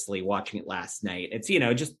consciously watching it last night. It's, you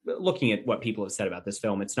know, just looking at what people have said about this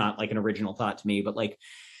film. It's not like an original thought to me, but like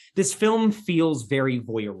this film feels very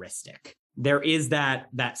voyeuristic. There is that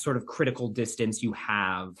sort of critical distance you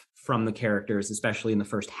have from the characters, especially in the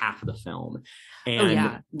first half of the film.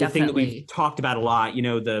 And the thing that we've talked about a lot, you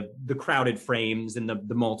know, the crowded frames and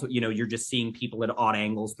the multiple, you know, you're just seeing people at odd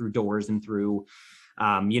angles through doors and through,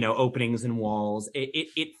 you know, openings and walls.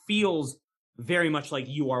 It feels very much like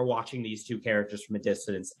you are watching these two characters from a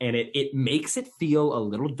distance, and it makes it feel a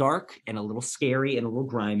little dark and a little scary and a little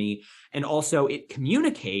grimy. And also it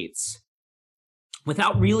communicates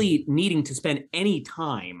without really needing to spend any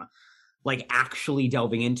time like actually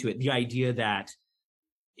delving into it, the idea that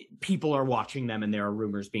people are watching them and there are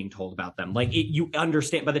rumors being told about them. Like you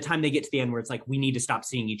understand by the time they get to the end where it's like, we need to stop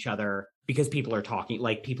seeing each other because people are talking,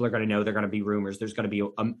 like people are going to know, they're going to be rumors. There's going to be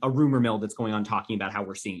a rumor mill that's going on talking about how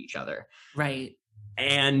we're seeing each other. Right.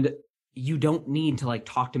 And you don't need to like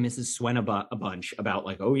talk to Mrs. Swen a bunch about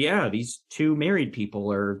like, oh yeah, these two married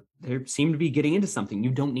people they seem to be getting into something.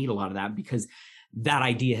 You don't need a lot of that because that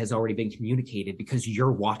idea has already been communicated, because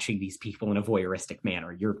you're watching these people in a voyeuristic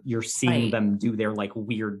manner. You're seeing them do their like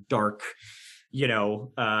weird, dark, you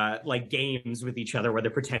know, like games with each other where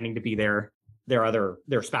they're pretending to be their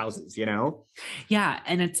spouses, you know? Yeah.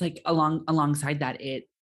 And it's like alongside that, it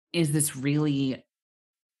is this really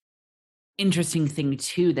interesting thing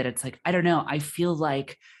too, that it's like, I don't know, I feel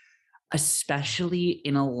like, especially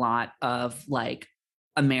in a lot of like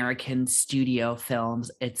American studio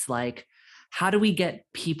films, it's like, how do we get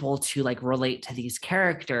people to like relate to these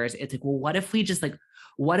characters? It's like, well, what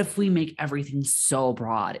if we make everything so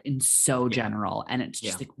broad and so general? And it's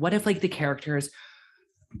just like, what if like the characters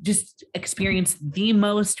just experience the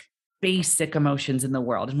most basic emotions in the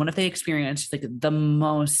world? And what if they experience like the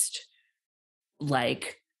most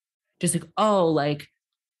like, just like, oh, like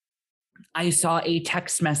I saw a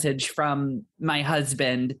text message from my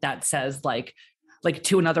husband that says like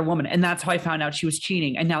to another woman, and that's how I found out she was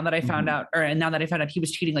cheating. And now that I found out, he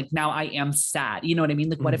was cheating, like now I am sad. You know what I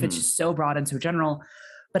mean? Like, what if it's just so broad and so general?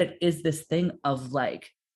 But it is this thing of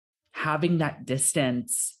like having that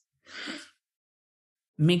distance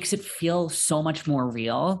makes it feel so much more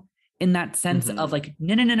real in that sense of like,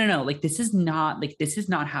 no. Like, this is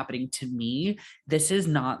not happening to me. This is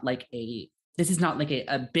not like a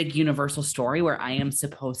big universal story where I am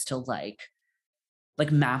supposed to like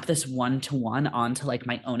map this one-to-one onto like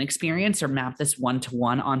my own experience, or map this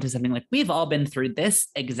one-to-one onto something like we've all been through this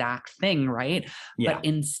exact thing, right? Yeah. But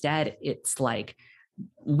instead it's like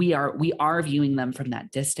we are viewing them from that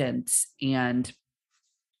distance, and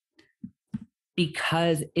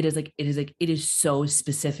because it is so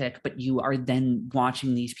specific, but you are then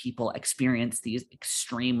watching these people experience these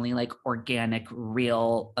extremely like organic,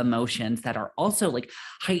 real emotions that are also like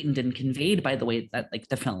heightened and conveyed by the way that like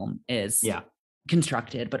the film is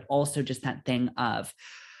constructed, but also just that thing of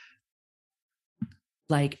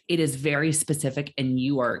like it is very specific, and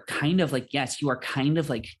you are kind of like, yes, you are kind of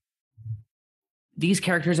like, these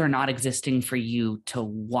characters are not existing for you to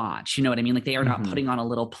watch. You know what I mean? Like they are not putting on a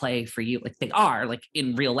little play for you. Like they are, like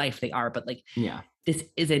in real life they are, but like, this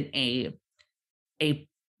isn't a,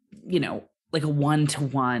 you know, like a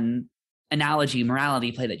one-to-one analogy,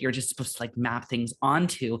 morality play that you're just supposed to like map things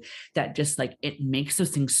onto, that just like, it makes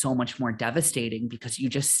those things so much more devastating because you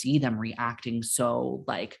just see them reacting so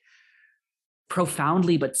like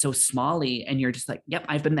profoundly but so smallly, and you're just like, yep,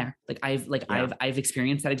 I've been there. Like I've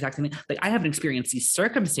experienced that exact thing. Like I haven't experienced these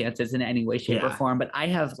circumstances in any way, shape, or form, but I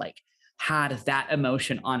have like had that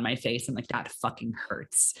emotion on my face, and like that fucking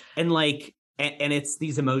hurts. And like and it's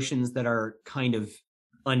these emotions that are kind of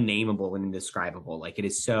unnameable and indescribable. Like it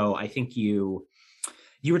is so, I think you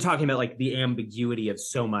were talking about like the ambiguity of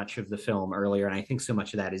so much of the film earlier, and I think so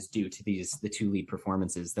much of that is due to the two lead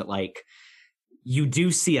performances, that like you do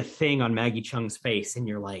see a thing on Maggie Cheung's face and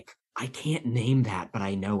you're like, I can't name that, but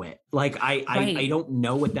I know it. Like I don't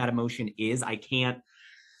know what that emotion is. I can't,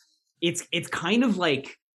 it's kind of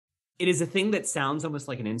like, it is a thing that sounds almost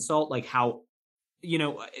like an insult, like how, you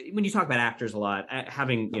know, when you talk about actors a lot,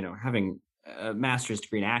 having a master's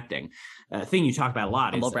degree in acting, thing you talk about a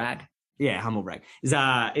lot humble brag. Humble brag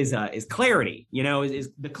is clarity, you know, is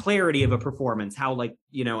the clarity of a performance, how like,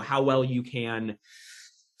 you know, how well you can,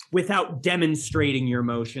 without demonstrating your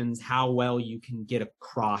emotions, how well you can get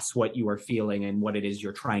across what you are feeling and what it is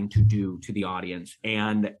you're trying to do to the audience.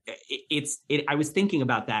 And I was thinking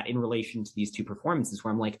about that in relation to these two performances,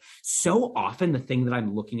 where I'm like, so often the thing that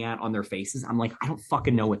I'm looking at on their faces, I'm like, I don't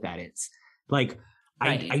fucking know what that is. Like,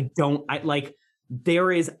 I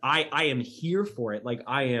am here for it. Like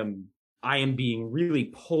I am being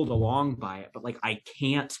really pulled along by it, but like, I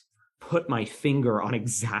can't put my finger on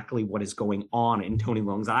exactly what is going on in Tony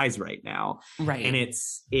Leung's eyes right now. Right. And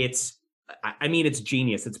I mean, it's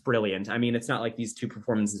genius. It's brilliant. I mean, it's not like these two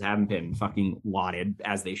performances haven't been fucking lauded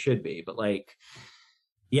as they should be, but like,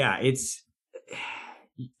 yeah, it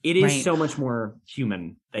is so much more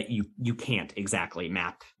human that you can't exactly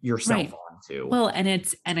map yourself onto. Well, and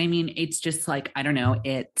I mean, it's just like, I don't know,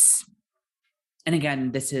 and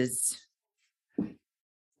again, this is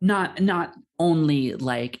not only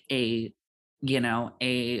like a, you know,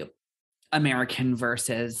 a American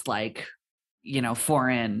versus like, you know,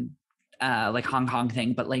 foreign, like Hong Kong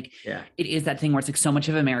thing, but like, it is that thing where it's like so much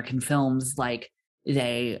of American films, like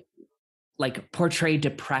they like portray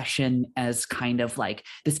depression as kind of like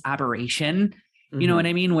this aberration. You know what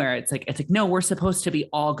I mean? Where it's like, no, we're supposed to be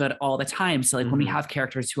all good all the time. So like when we have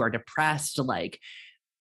characters who are depressed, like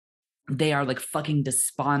they are like fucking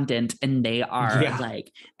despondent, and they are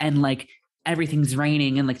like, and like everything's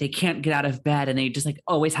raining, and like they can't get out of bed, and they just like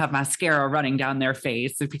always have mascara running down their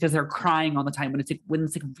face because they're crying all the time. When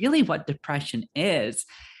it's like really what depression is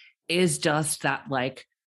just that, like,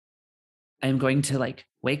 I'm going to like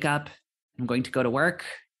wake up, I'm going to go to work,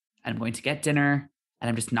 and I'm going to get dinner, and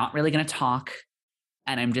I'm just not really going to talk.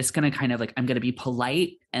 And I'm just going to kind of like, I'm going to be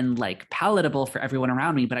polite and like palatable for everyone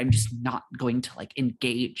around me, but I'm just not going to like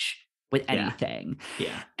engage with anything.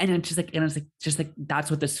 And it's just like, that's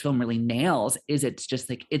what this film really nails, is it's just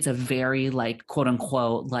like, it's a very like, quote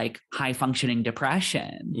unquote, like high functioning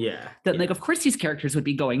depression. That like, of course these characters would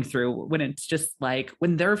be going through, when it's just like,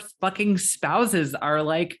 when their fucking spouses are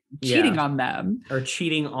like cheating on them. Or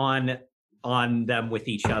cheating on them with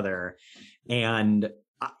each other. And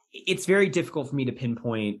it's very difficult for me to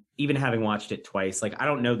pinpoint, even having watched it twice. Like, I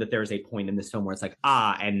don't know that there's a point in this film where it's like,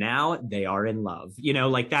 and now they are in love. You know,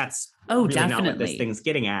 like that's really definitely not what this thing's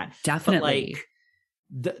getting at. Definitely.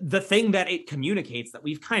 But like the thing that it communicates, that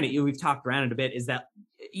we've talked around it a bit, is that,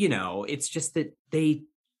 you know, it's just that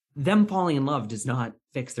them falling in love does not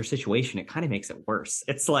fix their situation. It kind of makes it worse.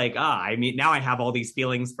 It's like, I mean, now I have all these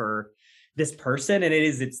feelings for this person, and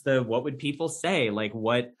it's the, what would people say? Like,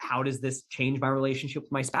 how does this change my relationship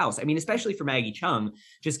with my spouse? I mean, especially for Maggie Cheung,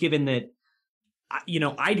 just given that, you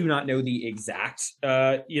know, I do not know the exact,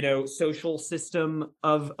 you know, social system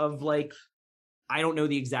of like, I don't know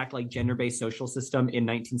the exact like gender-based social system in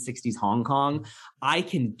 1960s Hong Kong. I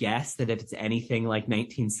can guess that if it's anything like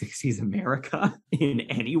 1960s America in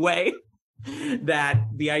any way, that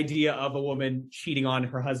the idea of a woman cheating on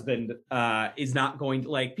her husband is not going to,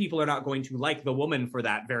 like, people are not going to like the woman for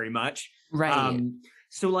that very much. Right.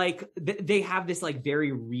 So like they have this like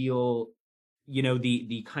very real, you know,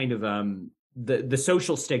 the kind of the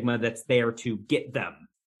social stigma that's there to get them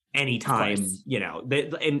anytime, you know,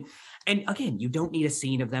 and again, you don't need a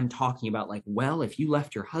scene of them talking about like, well, if you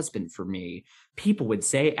left your husband for me, people would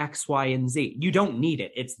say X, Y, and Z. You don't need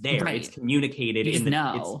it. It's there. It's communicated.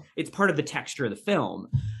 It's part of the texture of the film.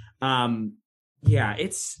 Yeah,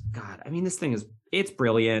 it's God. I mean, it's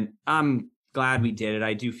brilliant. I'm glad we did it.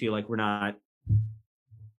 I do feel like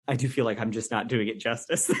I'm just not doing it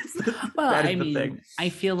justice. Well, I mean, I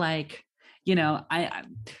feel like, I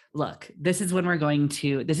look, this is when we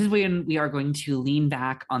are going to lean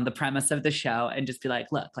back on the premise of the show and just be like,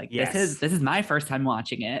 look, like this is my first time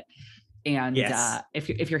watching it. And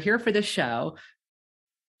if you're here for this show,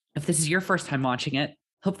 if this is your first time watching it,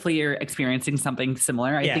 hopefully you're experiencing something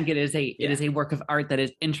similar. I think it is a work of art that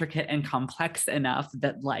is intricate and complex enough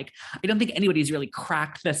that like, I don't think anybody's really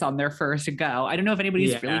cracked this on their first go. I don't know if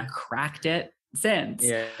anybody's really cracked it since,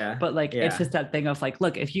 but like, it's just that thing of like,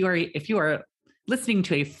 look, if you are listening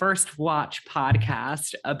to a first watch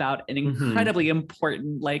podcast about an incredibly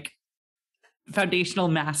important, like foundational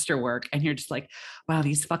masterwork, and you're just like, wow,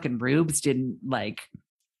 these fucking rubes didn't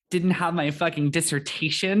have my fucking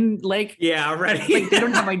dissertation. Like, right. Like they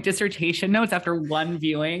don't have my dissertation notes after one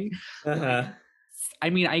viewing. I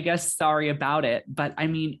mean, I guess sorry about it, but I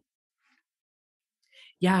mean,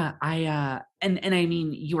 and I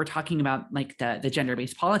mean, you were talking about like the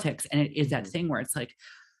gender-based politics, and it is that thing where it's like,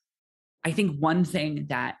 I think one thing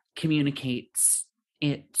that communicates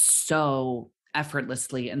it so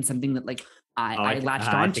effortlessly and something that like I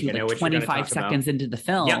latched onto like 25 seconds into the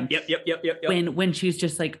film. Yep. When she's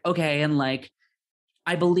just like, okay, and like,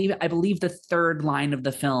 I believe the third line of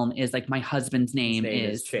the film is like, my husband's name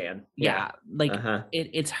is Chan. Like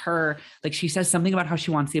it's her. Like she says something about how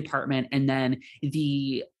she wants the apartment, and then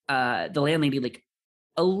the landlady like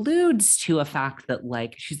alludes to a fact that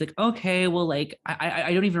like, she's like, okay, well, like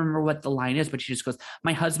I don't even remember what the line is, but she just goes,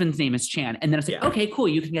 my husband's name is Chan, and then it's like, okay, cool,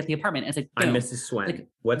 you can get the apartment. And it's like, boom. I'm Mrs. Swen. Like,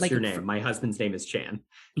 what's your name? My husband's name is Chan.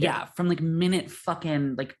 From like minute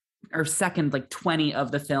fucking like, or second like 20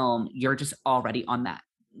 of the film, you're just already on that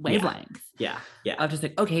wavelength. Yeah. I was just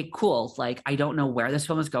like, okay, cool. Like, I don't know where this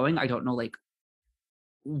film is going. I don't know like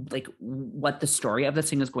what the story of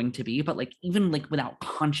this thing is going to be, but like, even like without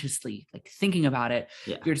consciously like thinking about it,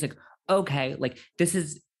 you're just like, okay, like this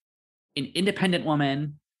is an independent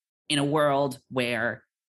woman in a world where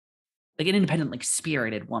like an independent, like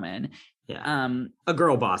spirited woman. A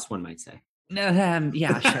girl boss, one might say. Sure.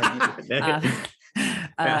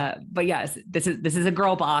 But yes, this is a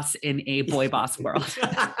girl boss in a boy boss world.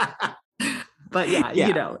 But in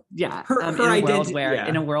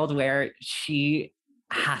a world where she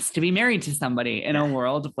has to be married to somebody, in a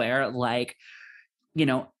world where like,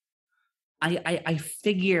 I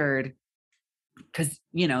figured, because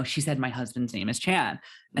she said my husband's name is Chan,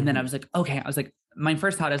 and then I was like, okay, my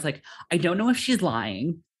first thought is like, I don't know if she's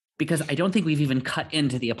lying, because I don't think we've even cut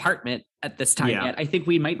into the apartment at this time yet. I think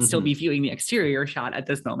we might still be viewing the exterior shot at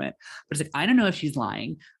this moment, but it's like, I don't know if she's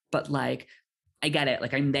lying, but like, I get it.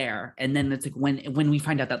 Like, I'm there. And then it's like, when we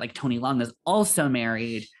find out that like Tony Leung is also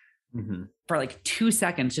married, for like 2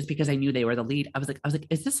 seconds, just because I knew they were the lead, I was like,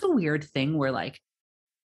 is this a weird thing where like,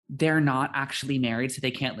 they're not actually married, so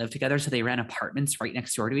they can't live together, so they rent apartments right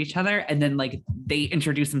next door to each other, and then like they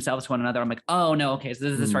introduce themselves to one another. I'm like, oh no, okay, so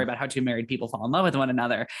this is a story about how two married people fall in love with one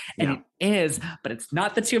another, and it is, but it's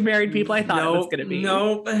not the two married people I thought it was going to be. Which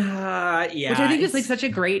I think is like such a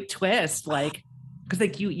great twist, like, because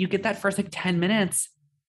like you get that first like 10 minutes,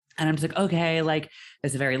 and I'm just like, okay, like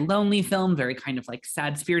it's a very lonely film, very kind of like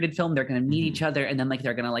sad spirited film. They're going to meet each other, and then like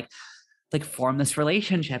they're going to like form this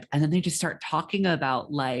relationship, and then they just start talking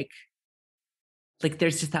about like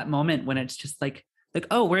there's just that moment when it's just like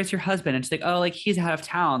oh, where's your husband? And it's like, oh, like he's out of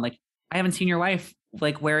town, like I haven't seen your wife,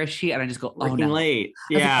 like where is she? And I just go, oh no, late.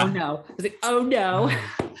 I was like, oh no.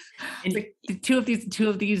 And like two of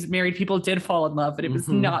these married people did fall in love, but it was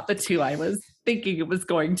not the two I was thinking it was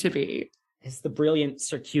going to be. It's the brilliant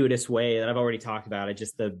circuitous way that I've already talked about it,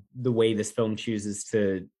 just the way this film chooses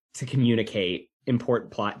to communicate important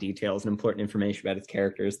plot details and important information about its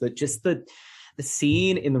characters. That just the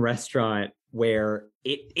scene in the restaurant where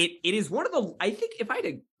it is one of the, I think if I had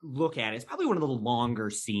to look at it, it's probably one of the longer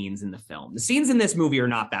scenes in the film. The scenes in this movie are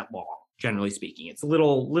not that long, generally speaking. It's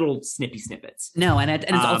little snippy snippets. No, and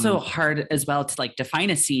it's also hard as well to like define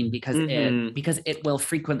a scene, because it will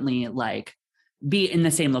frequently like be in the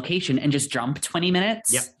same location and just jump 20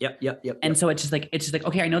 minutes. Yep. And so it's just like,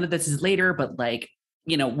 okay, I know that this is later, but like,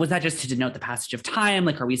 was that just to denote the passage of time?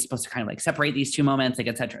 Like, are we supposed to kind of like separate these two moments, like,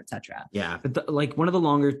 et cetera, et cetera? Yeah. But like one of the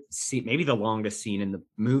longer scene, maybe the longest scene in the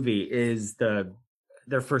movie is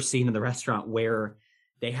their first scene in the restaurant, where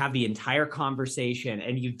they have the entire conversation,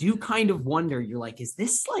 and you do kind of wonder, you're like, is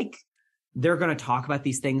this like they're going to talk about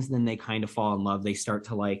these things, and then they kind of fall in love. They start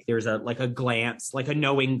to like, there's a glance, like a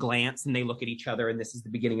knowing glance, and they look at each other, and this is the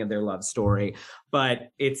beginning of their love story. But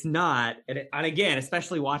it's not. And again,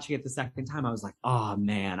 especially watching it the second time, I was like, oh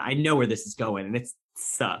man, I know where this is going, and it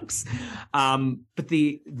sucks. But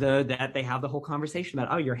that they have the whole conversation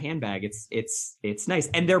about, oh, your handbag, it's nice.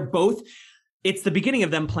 And they're both, it's the beginning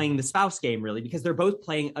of them playing the spouse game, really, because they're both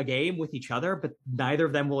playing a game with each other, but neither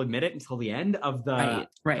of them will admit it until the end of the,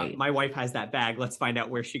 right. My wife has that bag. Let's find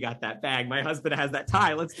out where she got that bag. My husband has that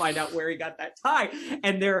tie. Let's find out where he got that tie.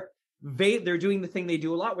 And they're doing the thing they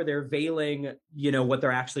do a lot where they're veiling, what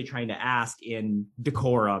they're actually trying to ask in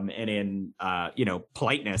decorum and in,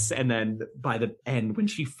 politeness. And then by the end, when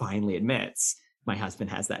she finally admits, my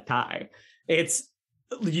husband has that tie, it's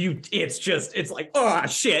like, oh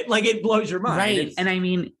shit, like it blows your mind. Right. And I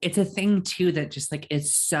mean, it's a thing too that just like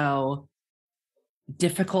is so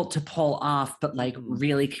difficult to pull off, but like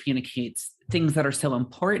really communicates things that are so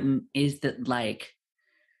important, is that like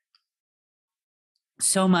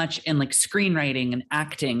so much in like screenwriting and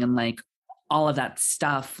acting and like all of that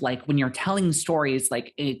stuff, like when you're telling stories,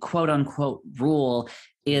 like a quote unquote rule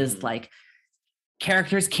is like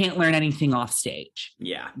characters can't learn anything off stage.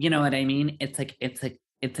 Yeah. You know what I mean? It's like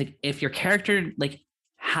if your character like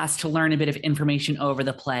has to learn a bit of information over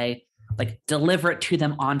the play, like deliver it to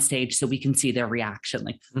them on stage so we can see their reaction,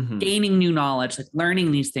 like gaining new knowledge, like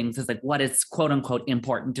learning these things is like what is quote unquote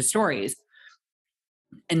important to stories.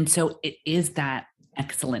 And so it is that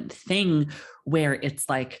excellent thing where it's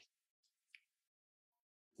like,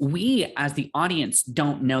 we as the audience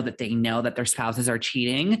don't know that they know that their spouses are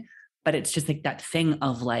cheating, but it's just like that thing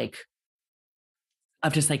of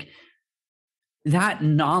just like that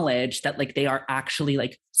knowledge that like they are actually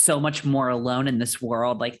like so much more alone in this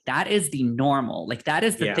world. Like that is the normal, like that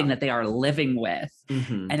is the thing that they are living with.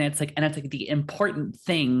 And it's like the important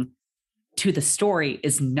thing to the story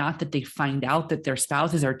is not that they find out that their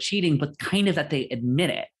spouses are cheating, but kind of that they admit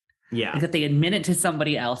it. Yeah. Like that they admit it to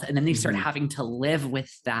somebody else, and then they start having to live with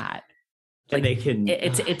that. Like they can,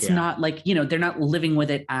 it's not like, they're not living with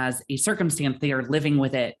it as a circumstance. They are living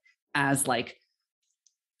with it as like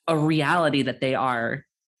a reality that they are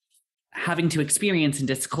having to experience and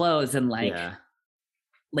disclose. And like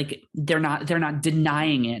they're not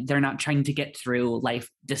denying it. They're not trying to get through life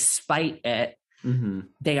despite it.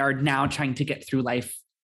 They are now trying to get through life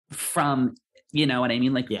from, you know what I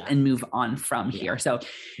mean? Like, and move on from here. So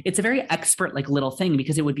it's a very expert, like little thing,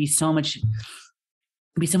 because it would be so much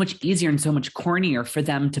easier and so much cornier for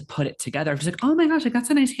them to put it together. It's like, oh my gosh, like that's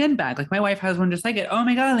a nice handbag. Like my wife has one just like it. Oh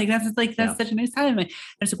my God, like that's such a nice time. And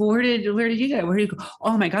it's like, well, where did you get it? Where do you go?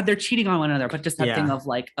 Oh my God, they're cheating on one another. But just that thing of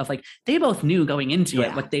like they both knew going into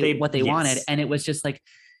it what they wanted. And it was just like,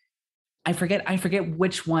 I forget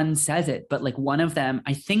which one says it, but like one of them,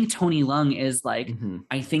 I think Tony Leung is like,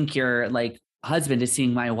 I think your like husband is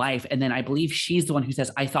seeing my wife. And then I believe she's the one who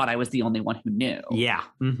says, I thought I was the only one who knew. Yeah.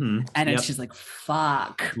 And it's just like,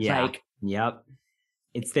 fuck. Yeah. Like,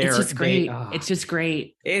 it's there. It's just great. It's just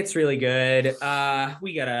great. It's really good.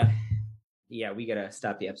 We gotta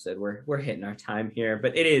stop the episode. We're hitting our time here,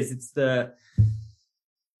 but it's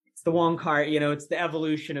the Wong Kar, it's the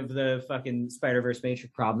evolution of the fucking Spider-Verse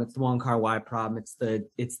Matrix problem. It's the Wong Kar-wai problem. It's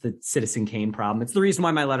the Citizen Kane problem. It's the reason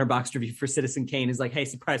why my Letterboxd review for Citizen Kane is like, hey,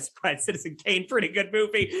 surprise, surprise, Citizen Kane, pretty good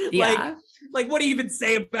movie. Yeah. Like what do you even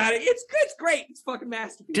say about it? It's good. It's great. It's fucking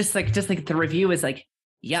masterpiece. Just like the review is like,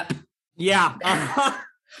 yep. Yeah.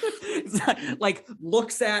 Like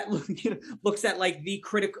looks at like the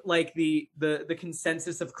critical, like the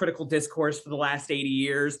consensus of critical discourse for the last 80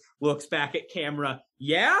 years, looks back at camera.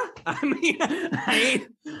 Yeah. I mean,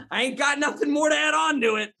 I ain't got nothing more to add on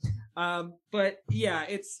to it. But yeah,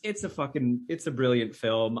 it's a brilliant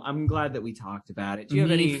film. I'm glad that we talked about it. Do you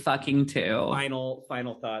have any fucking too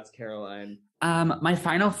final thoughts, Caroline? My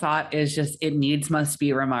final thought is just, it must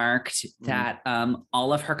be remarked that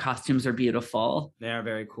all of her costumes are beautiful. They are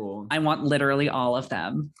very cool. I want literally all of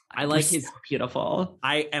them. I like his so beautiful.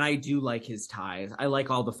 I do like his ties. I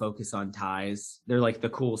like all the focus on ties. They're like the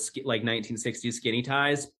cool like 1960s skinny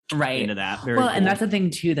ties. Right. Into that. Very cool. And that's the thing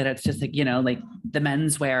too, that it's just like, like the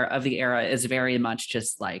menswear of the era is very much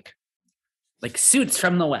just like suits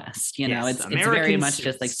from the West, it's very much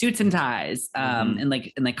just like suits and ties, and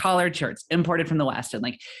like collared shirts imported from the West. And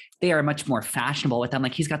like, they are much more fashionable with them.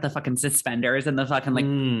 Like he's got the fucking suspenders and the fucking like,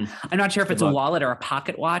 I'm not sure if it's a wallet or a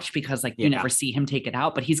pocket watch, because like you never see him take it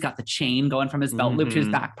out, but he's got the chain going from his belt loop to his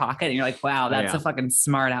back pocket. And you're like, wow, that's a fucking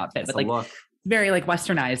smart outfit. But like very like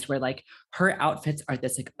Westernized, where like her outfits are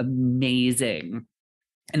this like amazing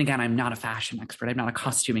and again, I'm not a fashion expert, I'm not a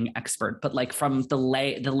costuming expert, but like from the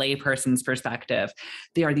lay person's perspective,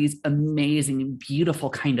 they are these amazing, beautiful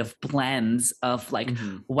kind of blends of like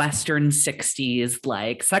Western 60s,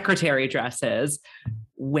 like secretary dresses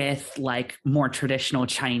with like more traditional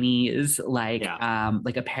Chinese, like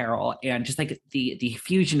apparel, and just like the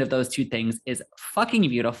fusion of those two things is fucking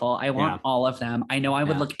beautiful. I want all of them. I know I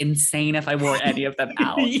would look insane if I wore any of them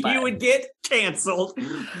out. You would get canceled,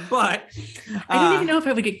 but I don't even know if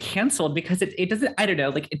I would get canceled because it doesn't, I don't know,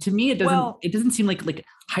 like to me it doesn't seem like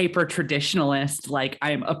hyper traditionalist, like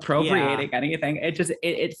I'm appropriating anything. It just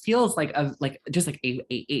it feels like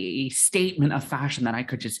a statement of fashion that I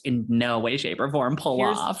could just in no way, shape, or form pull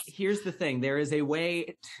off. Here's the thing: there is a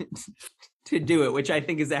way to do it, which I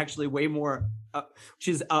think is actually way more, which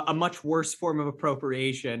is a much worse form of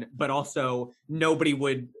appropriation, but also nobody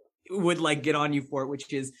would like get on you for it,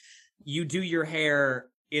 which is you do your hair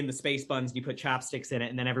in the space buns and you put chopsticks in it,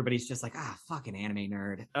 and then everybody's just like, fucking anime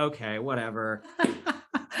nerd. Okay, whatever.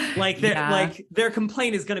 Like their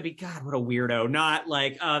complaint is going to be, God, what a weirdo. Not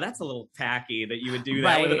like, that's a little tacky that you would do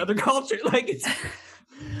that with another culture. Like it's,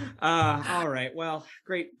 all right. Well,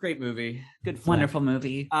 great movie. Good flick. Wonderful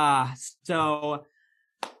movie. So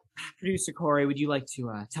producer Corey, would you like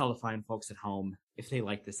to tell the fine folks at home, if they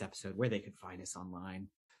like this episode, where they could find us online?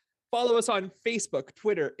 Follow us on Facebook,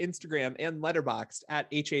 Twitter, Instagram, and Letterboxd at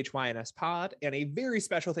HHYNSPod. And a very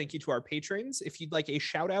special thank you to our patrons. If you'd like a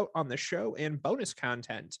shout out on the show and bonus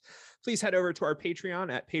content, please head over to our Patreon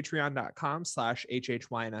at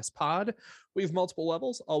patreon.com/HHYNSPod. We have multiple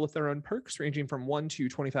levels, all with their own perks, ranging from $1 to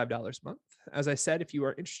 $25 a month. As I said, if you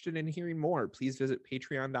are interested in hearing more, please visit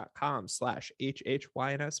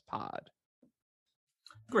patreon.com/HHYNSPod.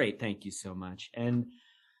 Great. Thank you so much. And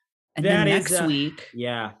then next week.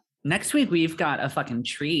 Yeah. Next week, we've got a fucking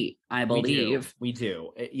treat, I believe. We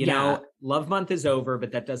do. You know, Love Month is over,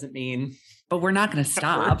 but that doesn't mean... But we're not going to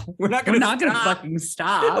stop. We're not going to fucking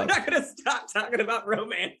stop. We're not going to stop talking about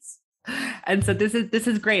romance. And so this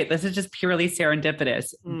is great. This is just purely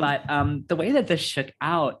serendipitous. But the way that this shook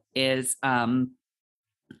out is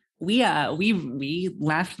we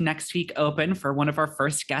left next week open for one of our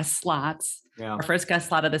first guest slots. Yeah. Our first guest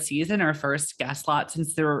slot of the season, our first guest slot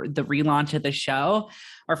since the relaunch of the show,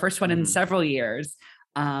 our first one in several years.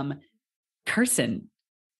 Carson,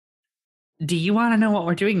 do you want to know what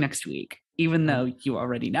we're doing next week? Even though you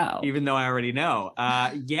already know. Even though I already know.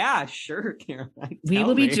 Yeah, sure, Caroline. We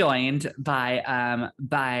will be joined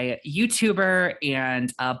by YouTuber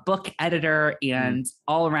and book editor and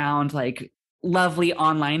all around like lovely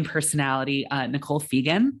online personality, Nicole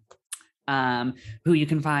Fegan. Who you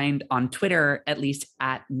can find on Twitter, at least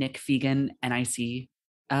at Nick Fegan, NIC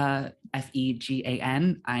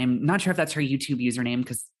FEGAN. I'm not sure if that's her YouTube username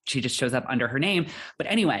because she just shows up under her name. But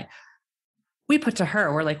anyway, we put to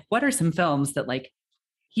her, we're like, what are some films that like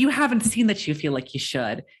you haven't seen that you feel like you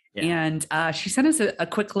should? Yeah. And she sent us a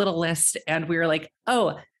quick little list, and we were like,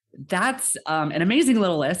 oh, that's an amazing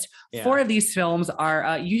little list. Yeah. 4 of these films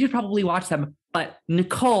are, you should probably watch them. But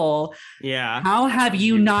Nicole, how have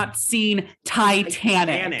you not seen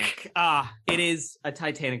Titanic? It is a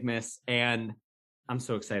Titanic miss, and I'm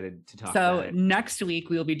so excited to talk about it. So next week,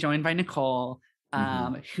 we will be joined by Nicole,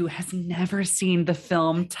 who has never seen the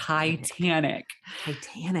film Titanic.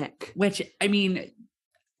 Which, I mean,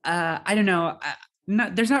 I don't know.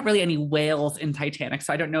 There's not really any whales in Titanic,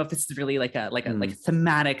 so I don't know if this is really like a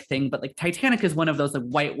thematic thing. But like Titanic is one of those like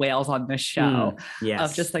white whales on this show.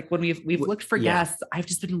 Of just like when we've looked for guests, I've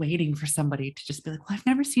just been waiting for somebody to just be like, well, I've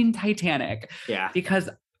never seen Titanic. Yeah, because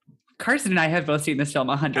Carson and I have both seen this film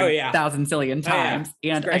 100,000 zillion times,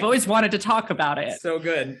 and I've always wanted to talk about it. So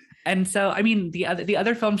good. And so, I mean, the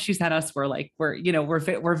other films she sent us were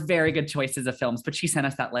very good choices of films, but she sent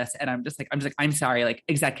us that list, and I'm sorry, like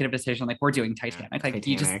executive decision, like we're doing Titanic. Like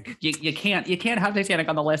Titanic. you can't have Titanic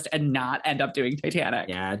on the list and not end up doing Titanic.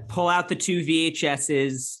 Yeah, pull out the 2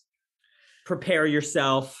 VHSs, prepare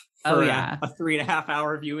yourself for a 3.5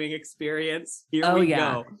 hour viewing experience. Here we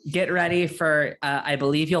go. Get ready for, I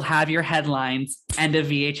believe you'll have your headlines, end of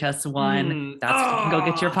VHS 1. Go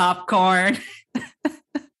get your popcorn.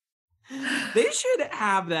 They should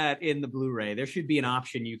have that in the Blu-ray. There should be an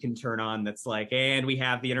option you can turn on that's like, and we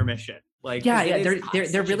have the intermission. Like,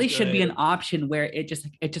 there really should be an option where it just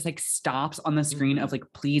like stops on the screen of like,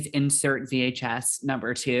 please insert VHS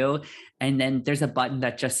number 2, and then there's a button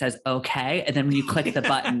that just says okay, and then when you click the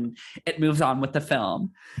button, it moves on with the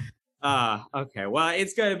film. Okay. Well,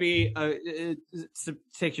 it's going to be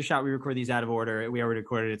take your shot. We record these out of order. We already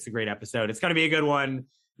recorded. It's a great episode. It's going to be a good one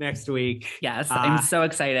next week. Yes, I'm so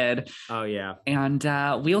excited. Oh yeah. And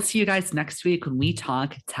we'll see you guys next week when we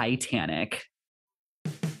talk Titanic.